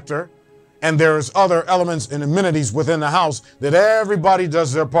protector, and there's other elements and amenities within the house that everybody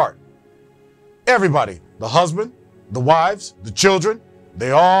does their part. Everybody, the husband, the wives, the children,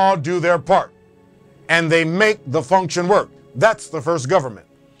 they all do their part. And they make the function work. That's the first government.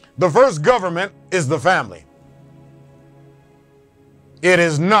 The first government is the family. It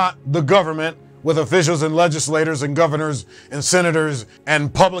is not the government with officials and legislators and governors and senators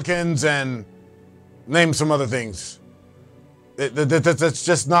and publicans and name some other things.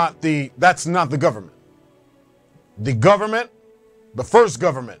 That's not the government. The government, the first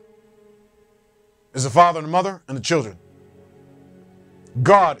government, is the father and the mother and the children.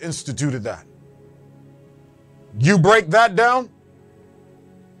 God instituted that. You break that down,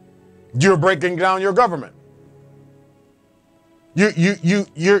 you're breaking down your government.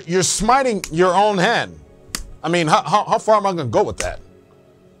 You're smiting your own hand. I mean, how far am I going to go with that?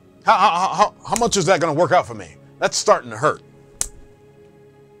 How much is that going to work out for me? That's starting to hurt.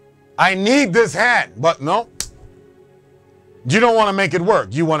 I need this hand, but no. You don't want to make it work.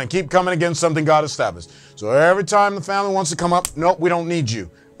 You want to keep coming against something God established. So every time the family wants to come up, nope, we don't need you.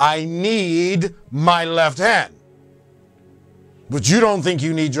 I need my left hand. But you don't think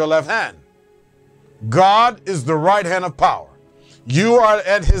you need your left hand. God is the right hand of power. You are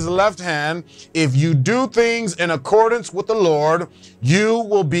at his left hand. If you do things in accordance with the Lord, you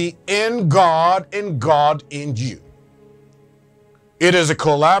will be in God and God in you. It is a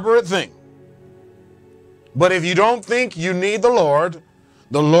collaborative thing. But if you don't think you need the Lord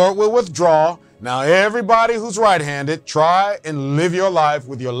will withdraw. Now, everybody who's right-handed, try and live your life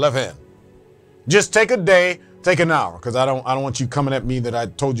with your left hand. Just take a day, take an hour, because I don't want you coming at me that I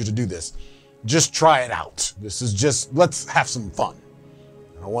told you to do this. Just try it out. This is just, let's have some fun.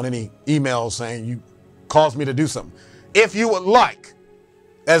 I don't want any emails saying you caused me to do something. If you would like,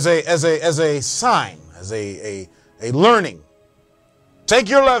 as a sign, as a learning, take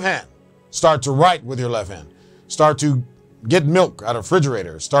your left hand, start to write with your left hand, start to get milk out of the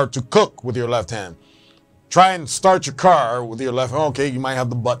refrigerator, start to cook with your left hand, try and start your car with your left hand. Okay, you might have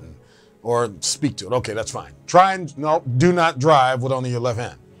the button or speak to it. Okay, that's fine. Do not drive with only your left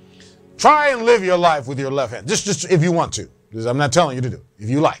hand. Try and live your life with your left hand, just if you want to. I'm not telling you to do, if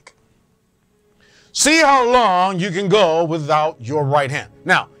you like. See how long you can go without your right hand.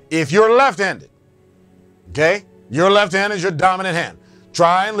 Now, if you're left-handed, okay, your left hand is your dominant hand.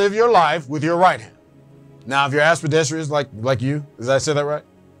 Try and live your life with your right hand. Now, if you're ambidextrous like you, did I say that right?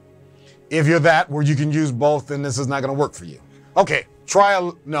 If you're that, where you can use both, then this is not going to work for you. Okay,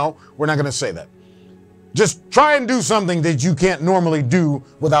 no, we're not going to say that. Just try and do something that you can't normally do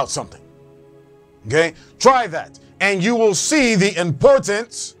without something. Okay, try that. And you will see the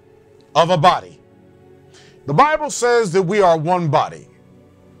importance of a body. The Bible says that we are one body.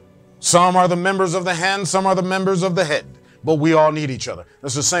 Some are the members of the hand, some are the members of the head, but we all need each other.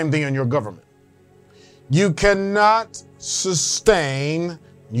 That's the same thing in your government. You cannot sustain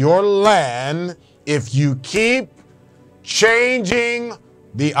your land if you keep changing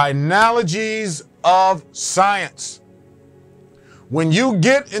the analogies of science. When you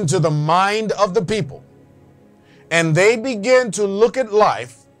get into the mind of the people, and they begin to look at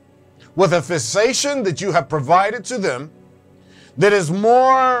life with a fixation that you have provided to them that is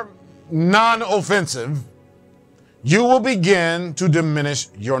more non-offensive, you will begin to diminish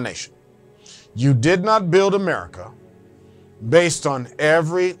your nation. You did not build America based on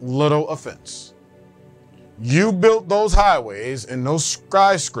every little offense. You built those highways and those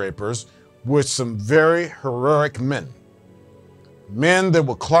skyscrapers with some very heroic men. Men that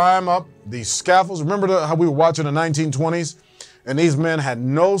would climb up these scaffolds. Remember how we were watching the 1920s? And these men had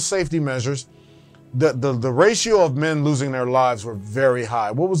no safety measures. The ratio of men losing their lives were very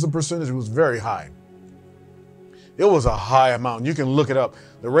high. What was the percentage? It was very high. It was a high amount. You can look it up.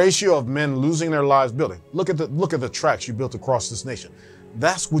 The ratio of men losing their lives building. Look at the tracks you built across this nation.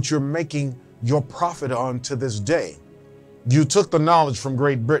 That's what you're making your profit on to this day. You took the knowledge from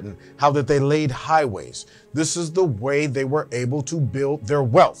Great Britain, how that they laid highways. This is the way they were able to build their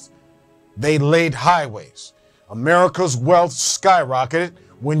wealth. They laid highways. America's wealth skyrocketed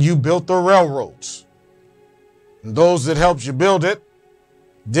when you built the railroads. And those that helped you build it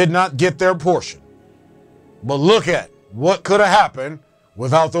did not get their portion. But look at what could have happened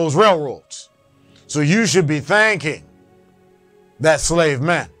without those railroads. So you should be thanking that slave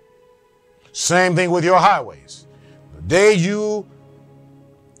man. Same thing with your highways. The day you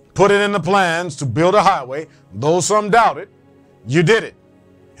put it in the plans to build a highway, though some doubt it, you did it.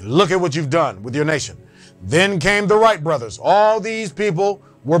 And look at what you've done with your nation. Then came the Wright brothers. All these people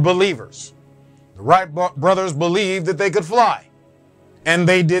were believers. The Wright brothers believed that they could fly, and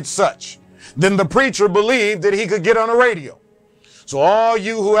they did such. Then the preacher believed that he could get on a radio. So all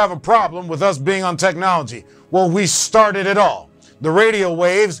you who have a problem with us being on technology, well, we started it all. The radio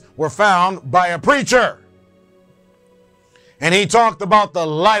waves were found by a preacher. And he talked about the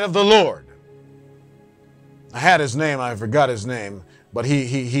light of the Lord. I had his name, I forgot his name, but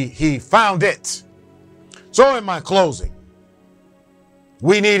he found it. So in my closing,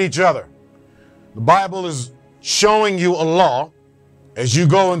 we need each other. The Bible is showing you a law as you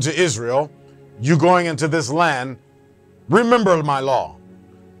go into Israel, you going into this land. Remember my law.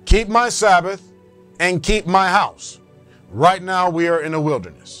 Keep my Sabbath and keep my house. Right now we are in a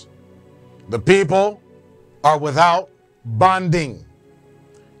wilderness. The people are without bonding.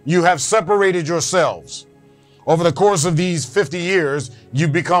 You have separated yourselves. Over the course of these 50 years,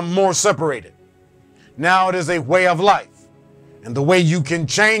 you've become more separated. Now it is a way of life. And the way you can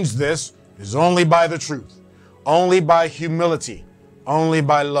change this is only by the truth, only by humility, only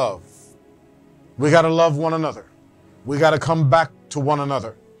by love. We got to love one another. We got to come back to one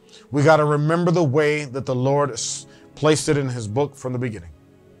another. We got to remember the way that the Lord placed it in his book from the beginning.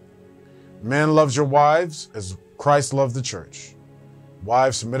 Men, loves your wives as Christ loved the church.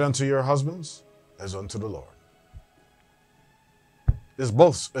 Wives, submit unto your husbands as unto the Lord. It's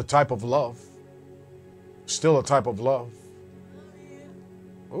both a type of love. Still a type of love.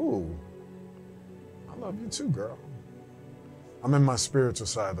 Ooh, I love you too, girl. I'm in my spiritual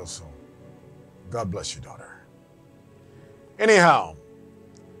side though, so God bless you, daughter. Anyhow,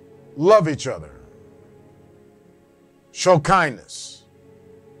 love each other. Show kindness.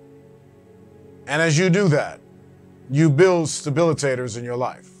 And as you do that, you build stabilizators in your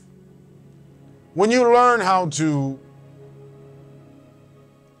life. When you learn how to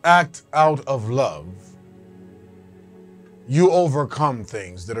act out of love, you overcome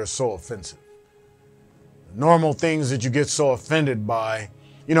things that are so offensive. Normal things that you get so offended by,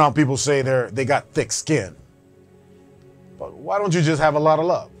 you know how people say they got thick skin. But why don't you just have a lot of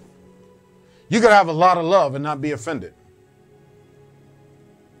love? You could have a lot of love and not be offended.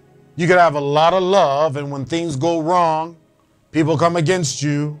 You could have a lot of love, and when things go wrong, people come against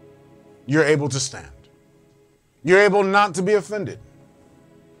you, you're able to stand. You're able not to be offended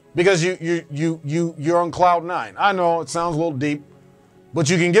because you're on cloud nine. I know it sounds a little deep, but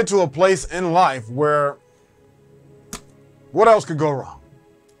you can get to a place in life where what else could go wrong?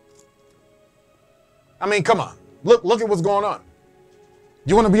 I mean, come on. Look at what's going on.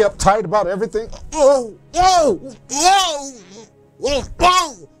 You want to be uptight about everything?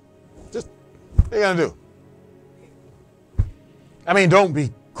 Just what are you gonna do? I mean, don't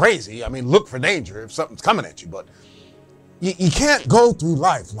be crazy. I mean, look for danger if something's coming at you, but you can't go through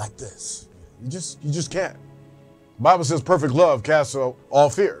life like this. You just can't. The Bible says perfect love casts out all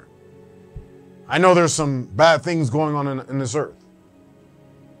fear. I know there's some bad things going on in this earth,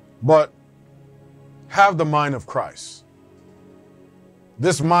 but have the mind of Christ.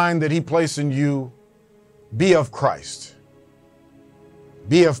 This mind that he placed in you, be of Christ.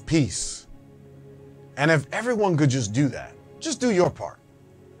 Be of peace. And if everyone could just do that, just do your part.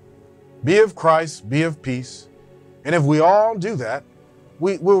 Be of Christ, be of peace. And if we all do that,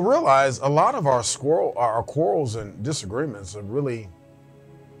 we'll realize a lot of our quarrels and disagreements are really,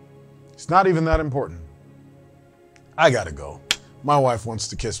 it's not even that important. I gotta go. My wife wants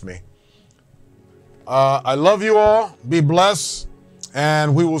to kiss me. I love you all. Be blessed.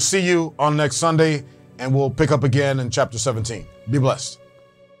 And we will see you on next Sunday, and we'll pick up again in chapter 17. Be blessed.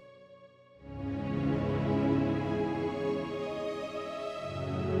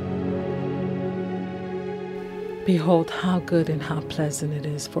 Behold, how good and how pleasant it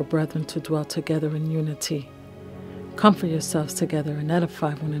is for brethren to dwell together in unity. Comfort yourselves together and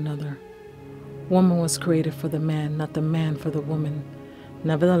edify one another. Woman was created for the man, not the man for the woman.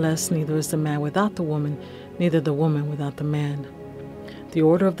 Nevertheless, neither is the man without the woman, neither the woman without the man. The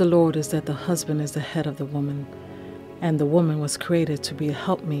order of the Lord is that the husband is the head of the woman, and the woman was created to be a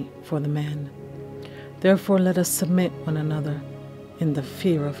helpmeet for the man. Therefore, let us submit one another in the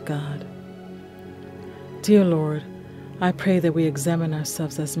fear of God. Dear Lord, I pray that we examine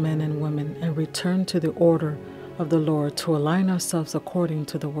ourselves as men and women and return to the order of the Lord to align ourselves according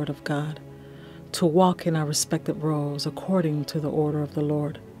to the Word of God, to walk in our respective roles according to the order of the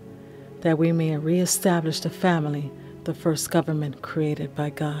Lord, that we may reestablish the family, the first government created by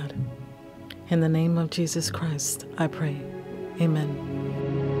God. In the name of Jesus Christ, I pray. Amen.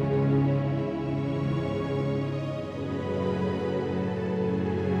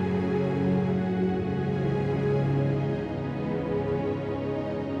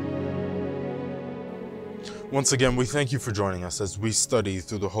 Once again, we thank you for joining us as we study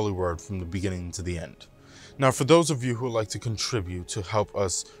through the Holy Word from the beginning to the end. Now, for those of you who would like to contribute to help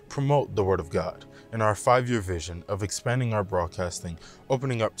us promote the Word of God in our 5-year vision of expanding our broadcasting,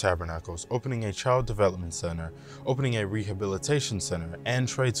 opening up tabernacles, opening a child development center, opening a rehabilitation center, and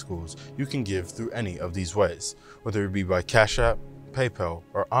trade schools, you can give through any of these ways, whether it be by Cash App, PayPal,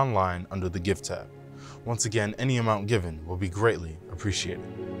 or online under the Gift tab. Once again, any amount given will be greatly appreciated.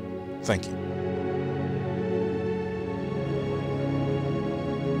 Thank you.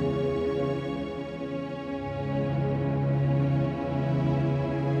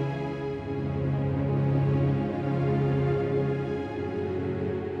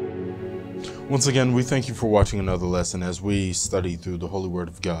 Once again, we thank you for watching another lesson as we study through the Holy Word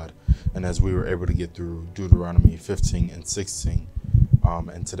of God and as we were able to get through Deuteronomy 15 and 16.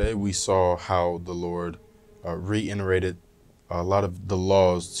 And today we saw how the Lord reiterated a lot of the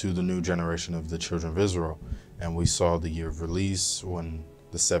laws to the new generation of the children of Israel. And we saw the year of release. When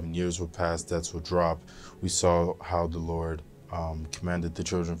the 7 years were passed, debts would drop. We saw how the Lord commanded the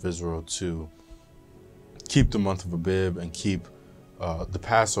children of Israel to keep the month of Abib and keep the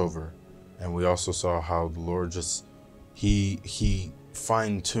Passover. And we also saw how the Lord just, he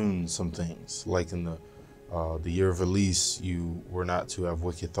fine-tuned some things. Like in the year of release, you were not to have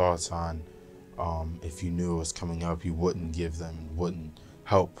wicked thoughts on, if you knew it was coming up, you wouldn't give them, wouldn't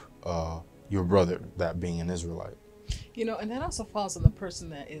help your brother, that being an Israelite. You know, and that also falls on the person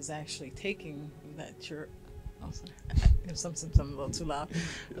that is actually taking that you're, something a little too loud.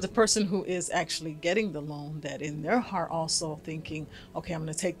 The person who is actually getting the loan, that in their heart also thinking, okay, I'm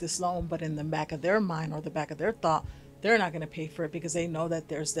going to take this loan, but in the back of their mind or the back of their thought, they're not going to pay for it because they know that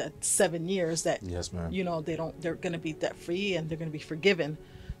there's that 7 years that, Yes, ma'am. you know, they're going to be debt free and they're going to be forgiven.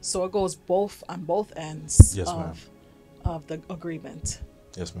 So it goes both on both ends. Yes, ma'am. Of the agreement.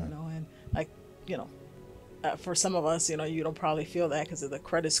 Yes, ma'am. You know, and like, you know, for some of us, you know, you don't probably feel that because of the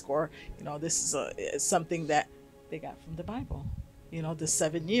credit score. You know, this is it's something that they got from the Bible. You know, the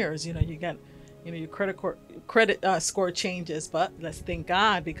 7 years, you know, you got, you know, your credit score changes, but let's thank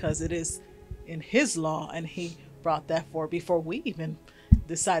God because it is in His law, and He brought that forward before we even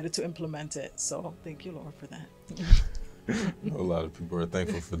decided to implement it. So thank you, Lord, for that. A lot of people are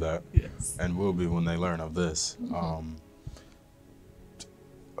thankful for that. Yes. And will be when they learn of this.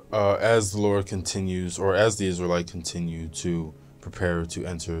 As the Lord continues, or as the Israelite continue to prepare to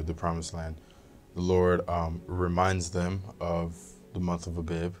enter the promised land, the Lord reminds them of the month of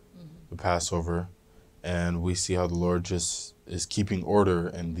Abib, the Passover, and we see how the Lord just is keeping order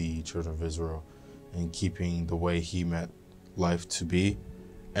in the children of Israel and keeping the way He meant life to be,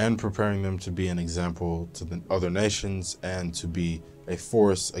 and preparing them to be an example to the other nations and to be a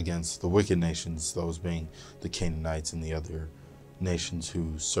force against the wicked nations, those being the Canaanites and the other nations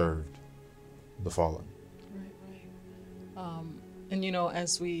who served the fallen. Right. And you know,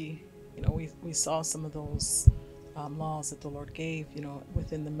 as we saw some of those laws that the Lord gave, you know,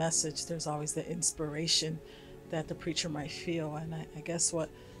 within the message, there's always the inspiration that the preacher might feel. And I guess what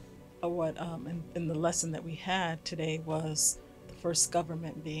in the lesson that we had today was the first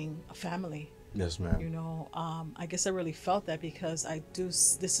government being a family. Yes, ma'am. You know, I guess I really felt that because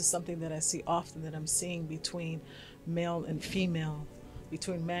this is something that I see often, that I'm seeing between male and female,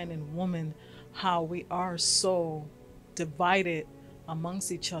 between man and woman, how we are so divided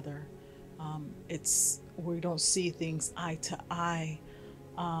amongst each other. We don't see things eye to eye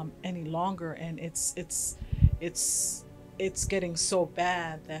any longer, and it's getting so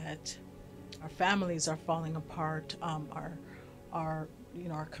bad that our families are falling apart, our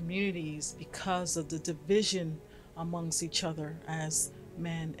communities, because of the division amongst each other as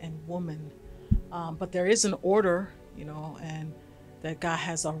man and woman. But there is an order, you know, and that God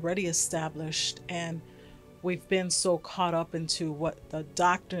has already established, and we've been so caught up into what the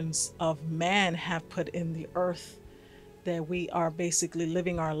doctrines of man have put in the earth that we are basically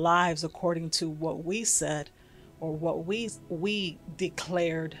living our lives according to what we said or what we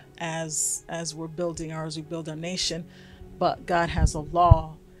declared as we build our nation. But God has a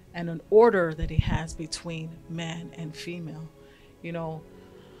law and an order that He has between man and female. You know,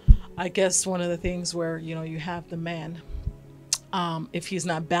 I guess one of the things where, you know, you have the man, if he's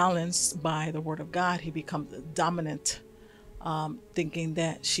not balanced by the word of God, he becomes dominant, thinking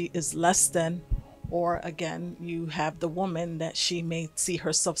that she is less than, or again, you have the woman that she may see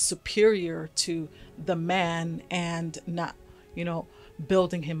herself superior to the man and not, you know,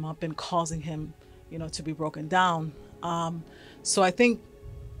 building him up and causing him, you know, to be broken down. So I think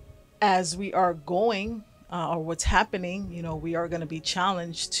as we are going, or what's happening, you know, we are going to be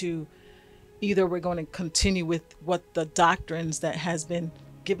challenged to either we're going to continue with what the doctrines that has been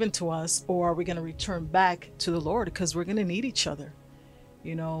given to us, or are we going to return back to the Lord, because we're going to need each other,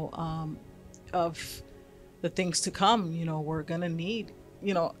 you know, of the things to come. You know, we're going to need,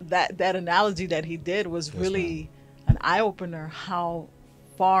 you know, that analogy that he did was really an eye-opener, how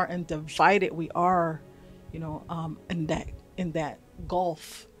far and divided we are, you know, in that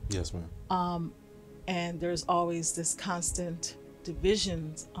gulf. Yes, ma'am. And there's always this constant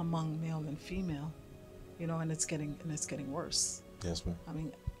divisions among male and female, you know, and it's getting worse. Yes, ma'am. I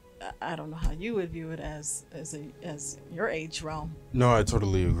mean, I don't know how you would view it as your age realm. No, I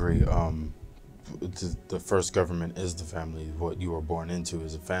totally agree. The first government is the family. What you are born into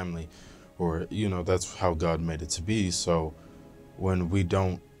is a family, or, you know, that's how God made it to be. So when we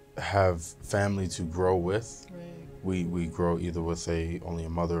don't have family to grow with, Right. we grow either with only a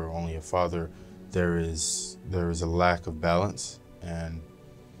mother or only a father. There is a lack of balance. And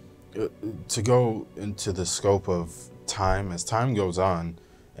to go into the scope of time, as time goes on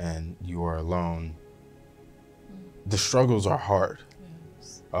and you are alone, the struggles are hard.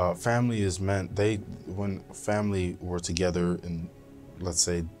 Yes. Family is meant, when family were together in, let's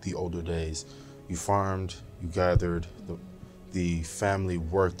say, the older days, you farmed, you gathered, the family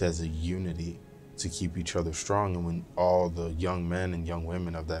worked as a unity to keep each other strong. And when all the young men and young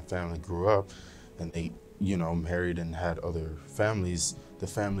women of that family grew up and they, married and had other families, the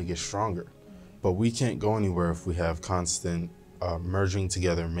family gets stronger. But we can't go anywhere if we have constant merging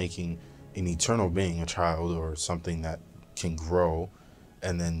together, making an eternal being, a child or something that can grow,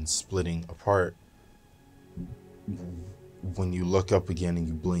 and then splitting apart. When you look up again and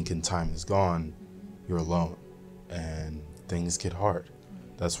you blink and time is gone, you're alone and things get hard.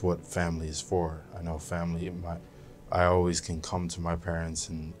 That's what family is for. I know family, I always can come to my parents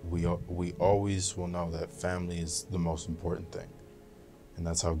and we always will know that family is the most important thing. And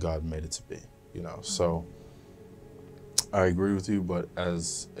that's how God made it to be, So I agree with you, but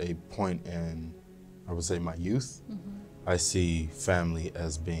as a point in, I would say, my youth, I see family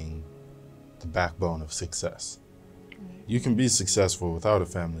as being the backbone of success. You can be successful without a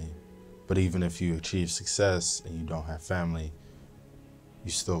family, but even if you achieve success and you don't have family,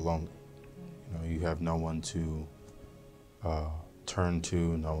 you're still lonely. You have no one to turn to,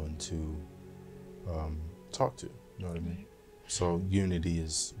 no one to talk to, you know what I mean? So unity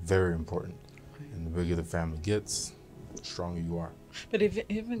is very important. And the bigger the family gets, the stronger you are. But if it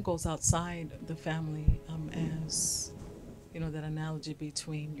even goes outside the family, as that analogy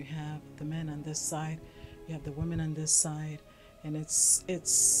between you have the men on this side, you have the women on this side, and it's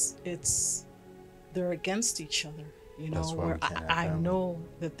they're against each other. That's why where we can't have I family. know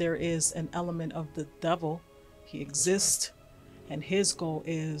that there is an element of the devil. He exists, and his goal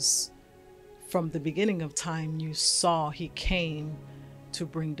is, from the beginning of time, you saw he came to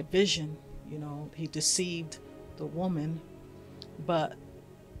bring division. He deceived the woman, but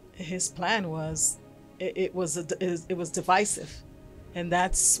his plan was it was divisive, and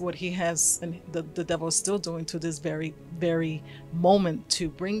that's what he has, and the devil is still doing to this very, very moment, to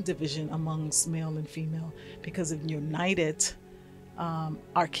bring division amongst male and female. Because if united,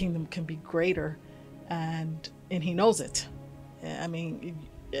 our kingdom can be greater, and he knows it. I mean,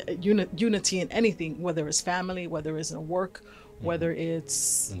 unity in anything, whether it's family, whether it's in work, whether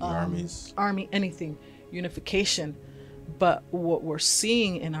it's in the army, anything, unification. But what we're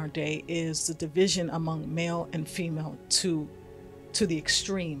seeing in our day is the division among male and female to the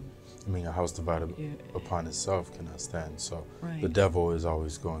extreme. I mean, a house divided upon itself cannot stand. So Right. the devil is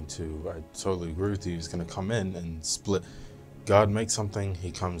always going to, I totally agree with you, he's going to come in and split. God makes something, he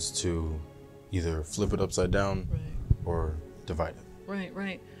comes to either flip it upside down or divide it.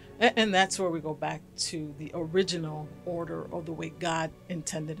 Right. And that's where we go back to the original order, or the way God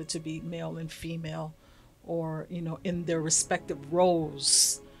intended it to be, male and female, or, in their respective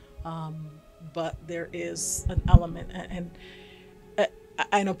roles. But there is an element, and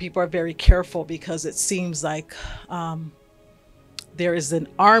I know people are very careful, because it seems like there is an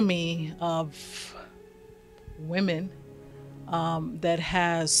army of women that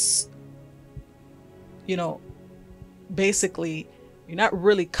has, basically, you're not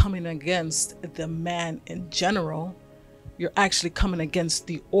really coming against the man in general. You're actually coming against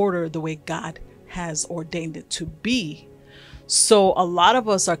the order, the way God has ordained it to be. So a lot of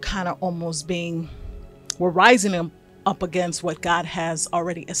us are kind of almost we're rising up against what God has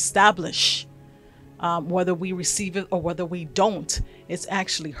already established. Whether we receive it or whether we don't, it's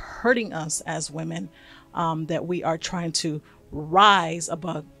actually hurting us as women, that we are trying to rise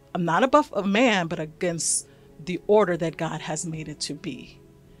above, not above a man, but against the order that God has made it to be.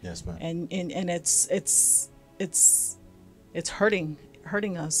 Yes, ma'am. And it's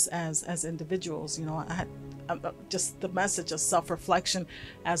hurting us as individuals. I just the message of self-reflection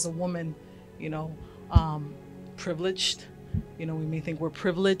as a woman, privileged. We may think we're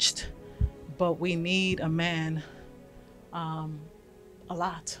privileged, but we need a man a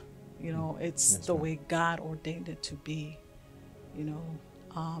lot. It's Yes, the ma'am. way God ordained it to be.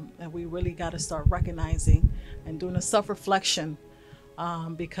 And we really got to start recognizing and doing a self-reflection,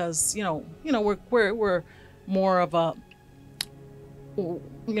 because we're more of a,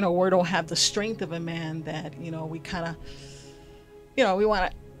 we don't have the strength of a man, that we kind of, we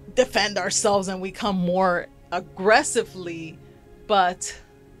want to defend ourselves and we come more aggressively, but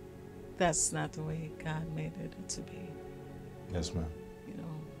that's not the way God made it to be. Yes, ma'am.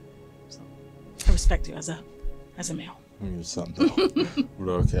 So I respect you as a male. You're something. But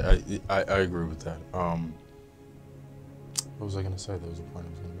okay, I agree with that. What was I gonna say? There was a point I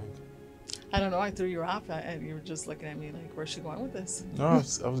was gonna make. I don't know. I threw you off, and you were just looking at me like, "Where's she going with this?" No, I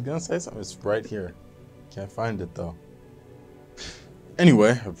was gonna say something. It's right here. Can't find it though.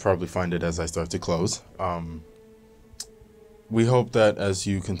 Anyway, I'll probably find it as I start to close. we hope that as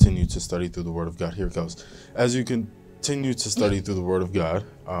you continue to study through the Word of God, here it goes. As you continue to study through the Word of God,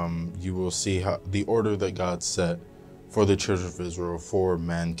 you will see how the order that God set for the children of Israel, for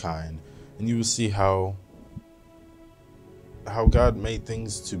mankind, and you will see how God made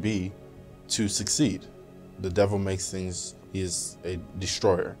things to be to succeed. The devil makes things, he is a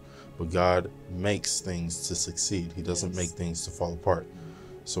destroyer, but God makes things to succeed. He doesn't make things to fall apart.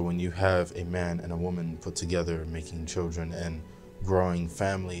 So when you have a man and a woman put together, making children and growing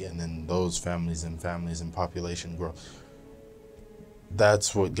family, and then those families and population growth,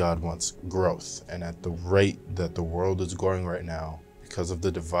 that's what God wants, growth. And at the rate that the world is going right now, because of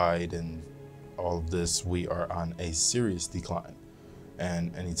the divide and all of this, we are on a serious decline.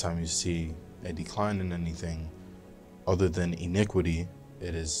 And anytime you see a decline in anything other than iniquity,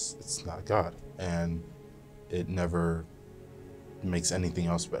 it's not God, and it never makes anything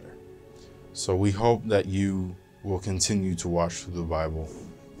else better. So we hope that you will continue to watch through the Bible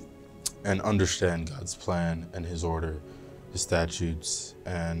and understand God's plan and his order, his statutes,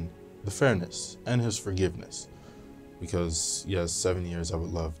 and the fairness and his forgiveness. Because yes, 7 years, I would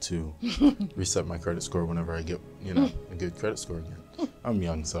love to reset my credit score whenever I get, a good credit score again. I'm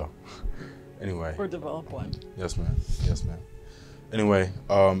young, so anyway. Or develop one. Yes, ma'am. Yes, ma'am. Anyway,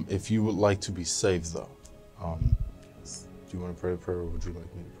 if you would like to be saved, though, do you want to pray a prayer, or would you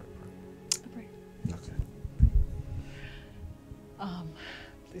like me to pray a prayer? Pray. Okay.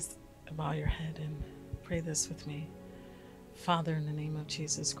 Please bow your head and pray this with me. Father, in the name of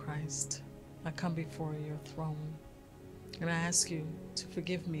Jesus Christ, I come before your throne, and I ask you to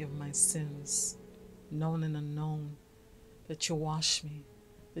forgive me of my sins, known and unknown, that you wash me,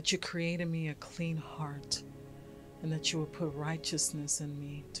 that you create in me a clean heart, and that you will put righteousness in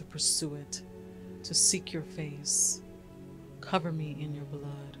me to pursue it, to seek your face. Cover me in your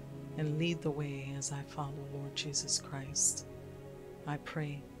blood and lead the way as I follow, Lord Jesus Christ. I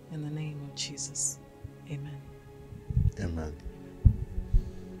pray in the name of Jesus. Amen. Amen.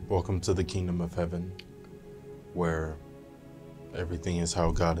 Welcome to the kingdom of heaven, where everything is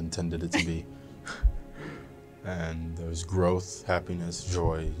how God intended it to be. And there's growth, happiness,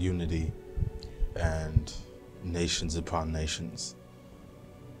 joy, unity, and nations upon nations.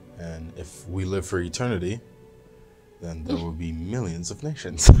 And if we live for eternity, then there will be millions of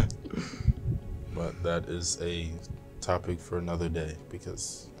nations. But that is a topic for another day,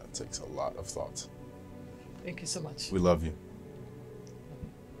 because that takes a lot of thought. Thank you so much. We love you.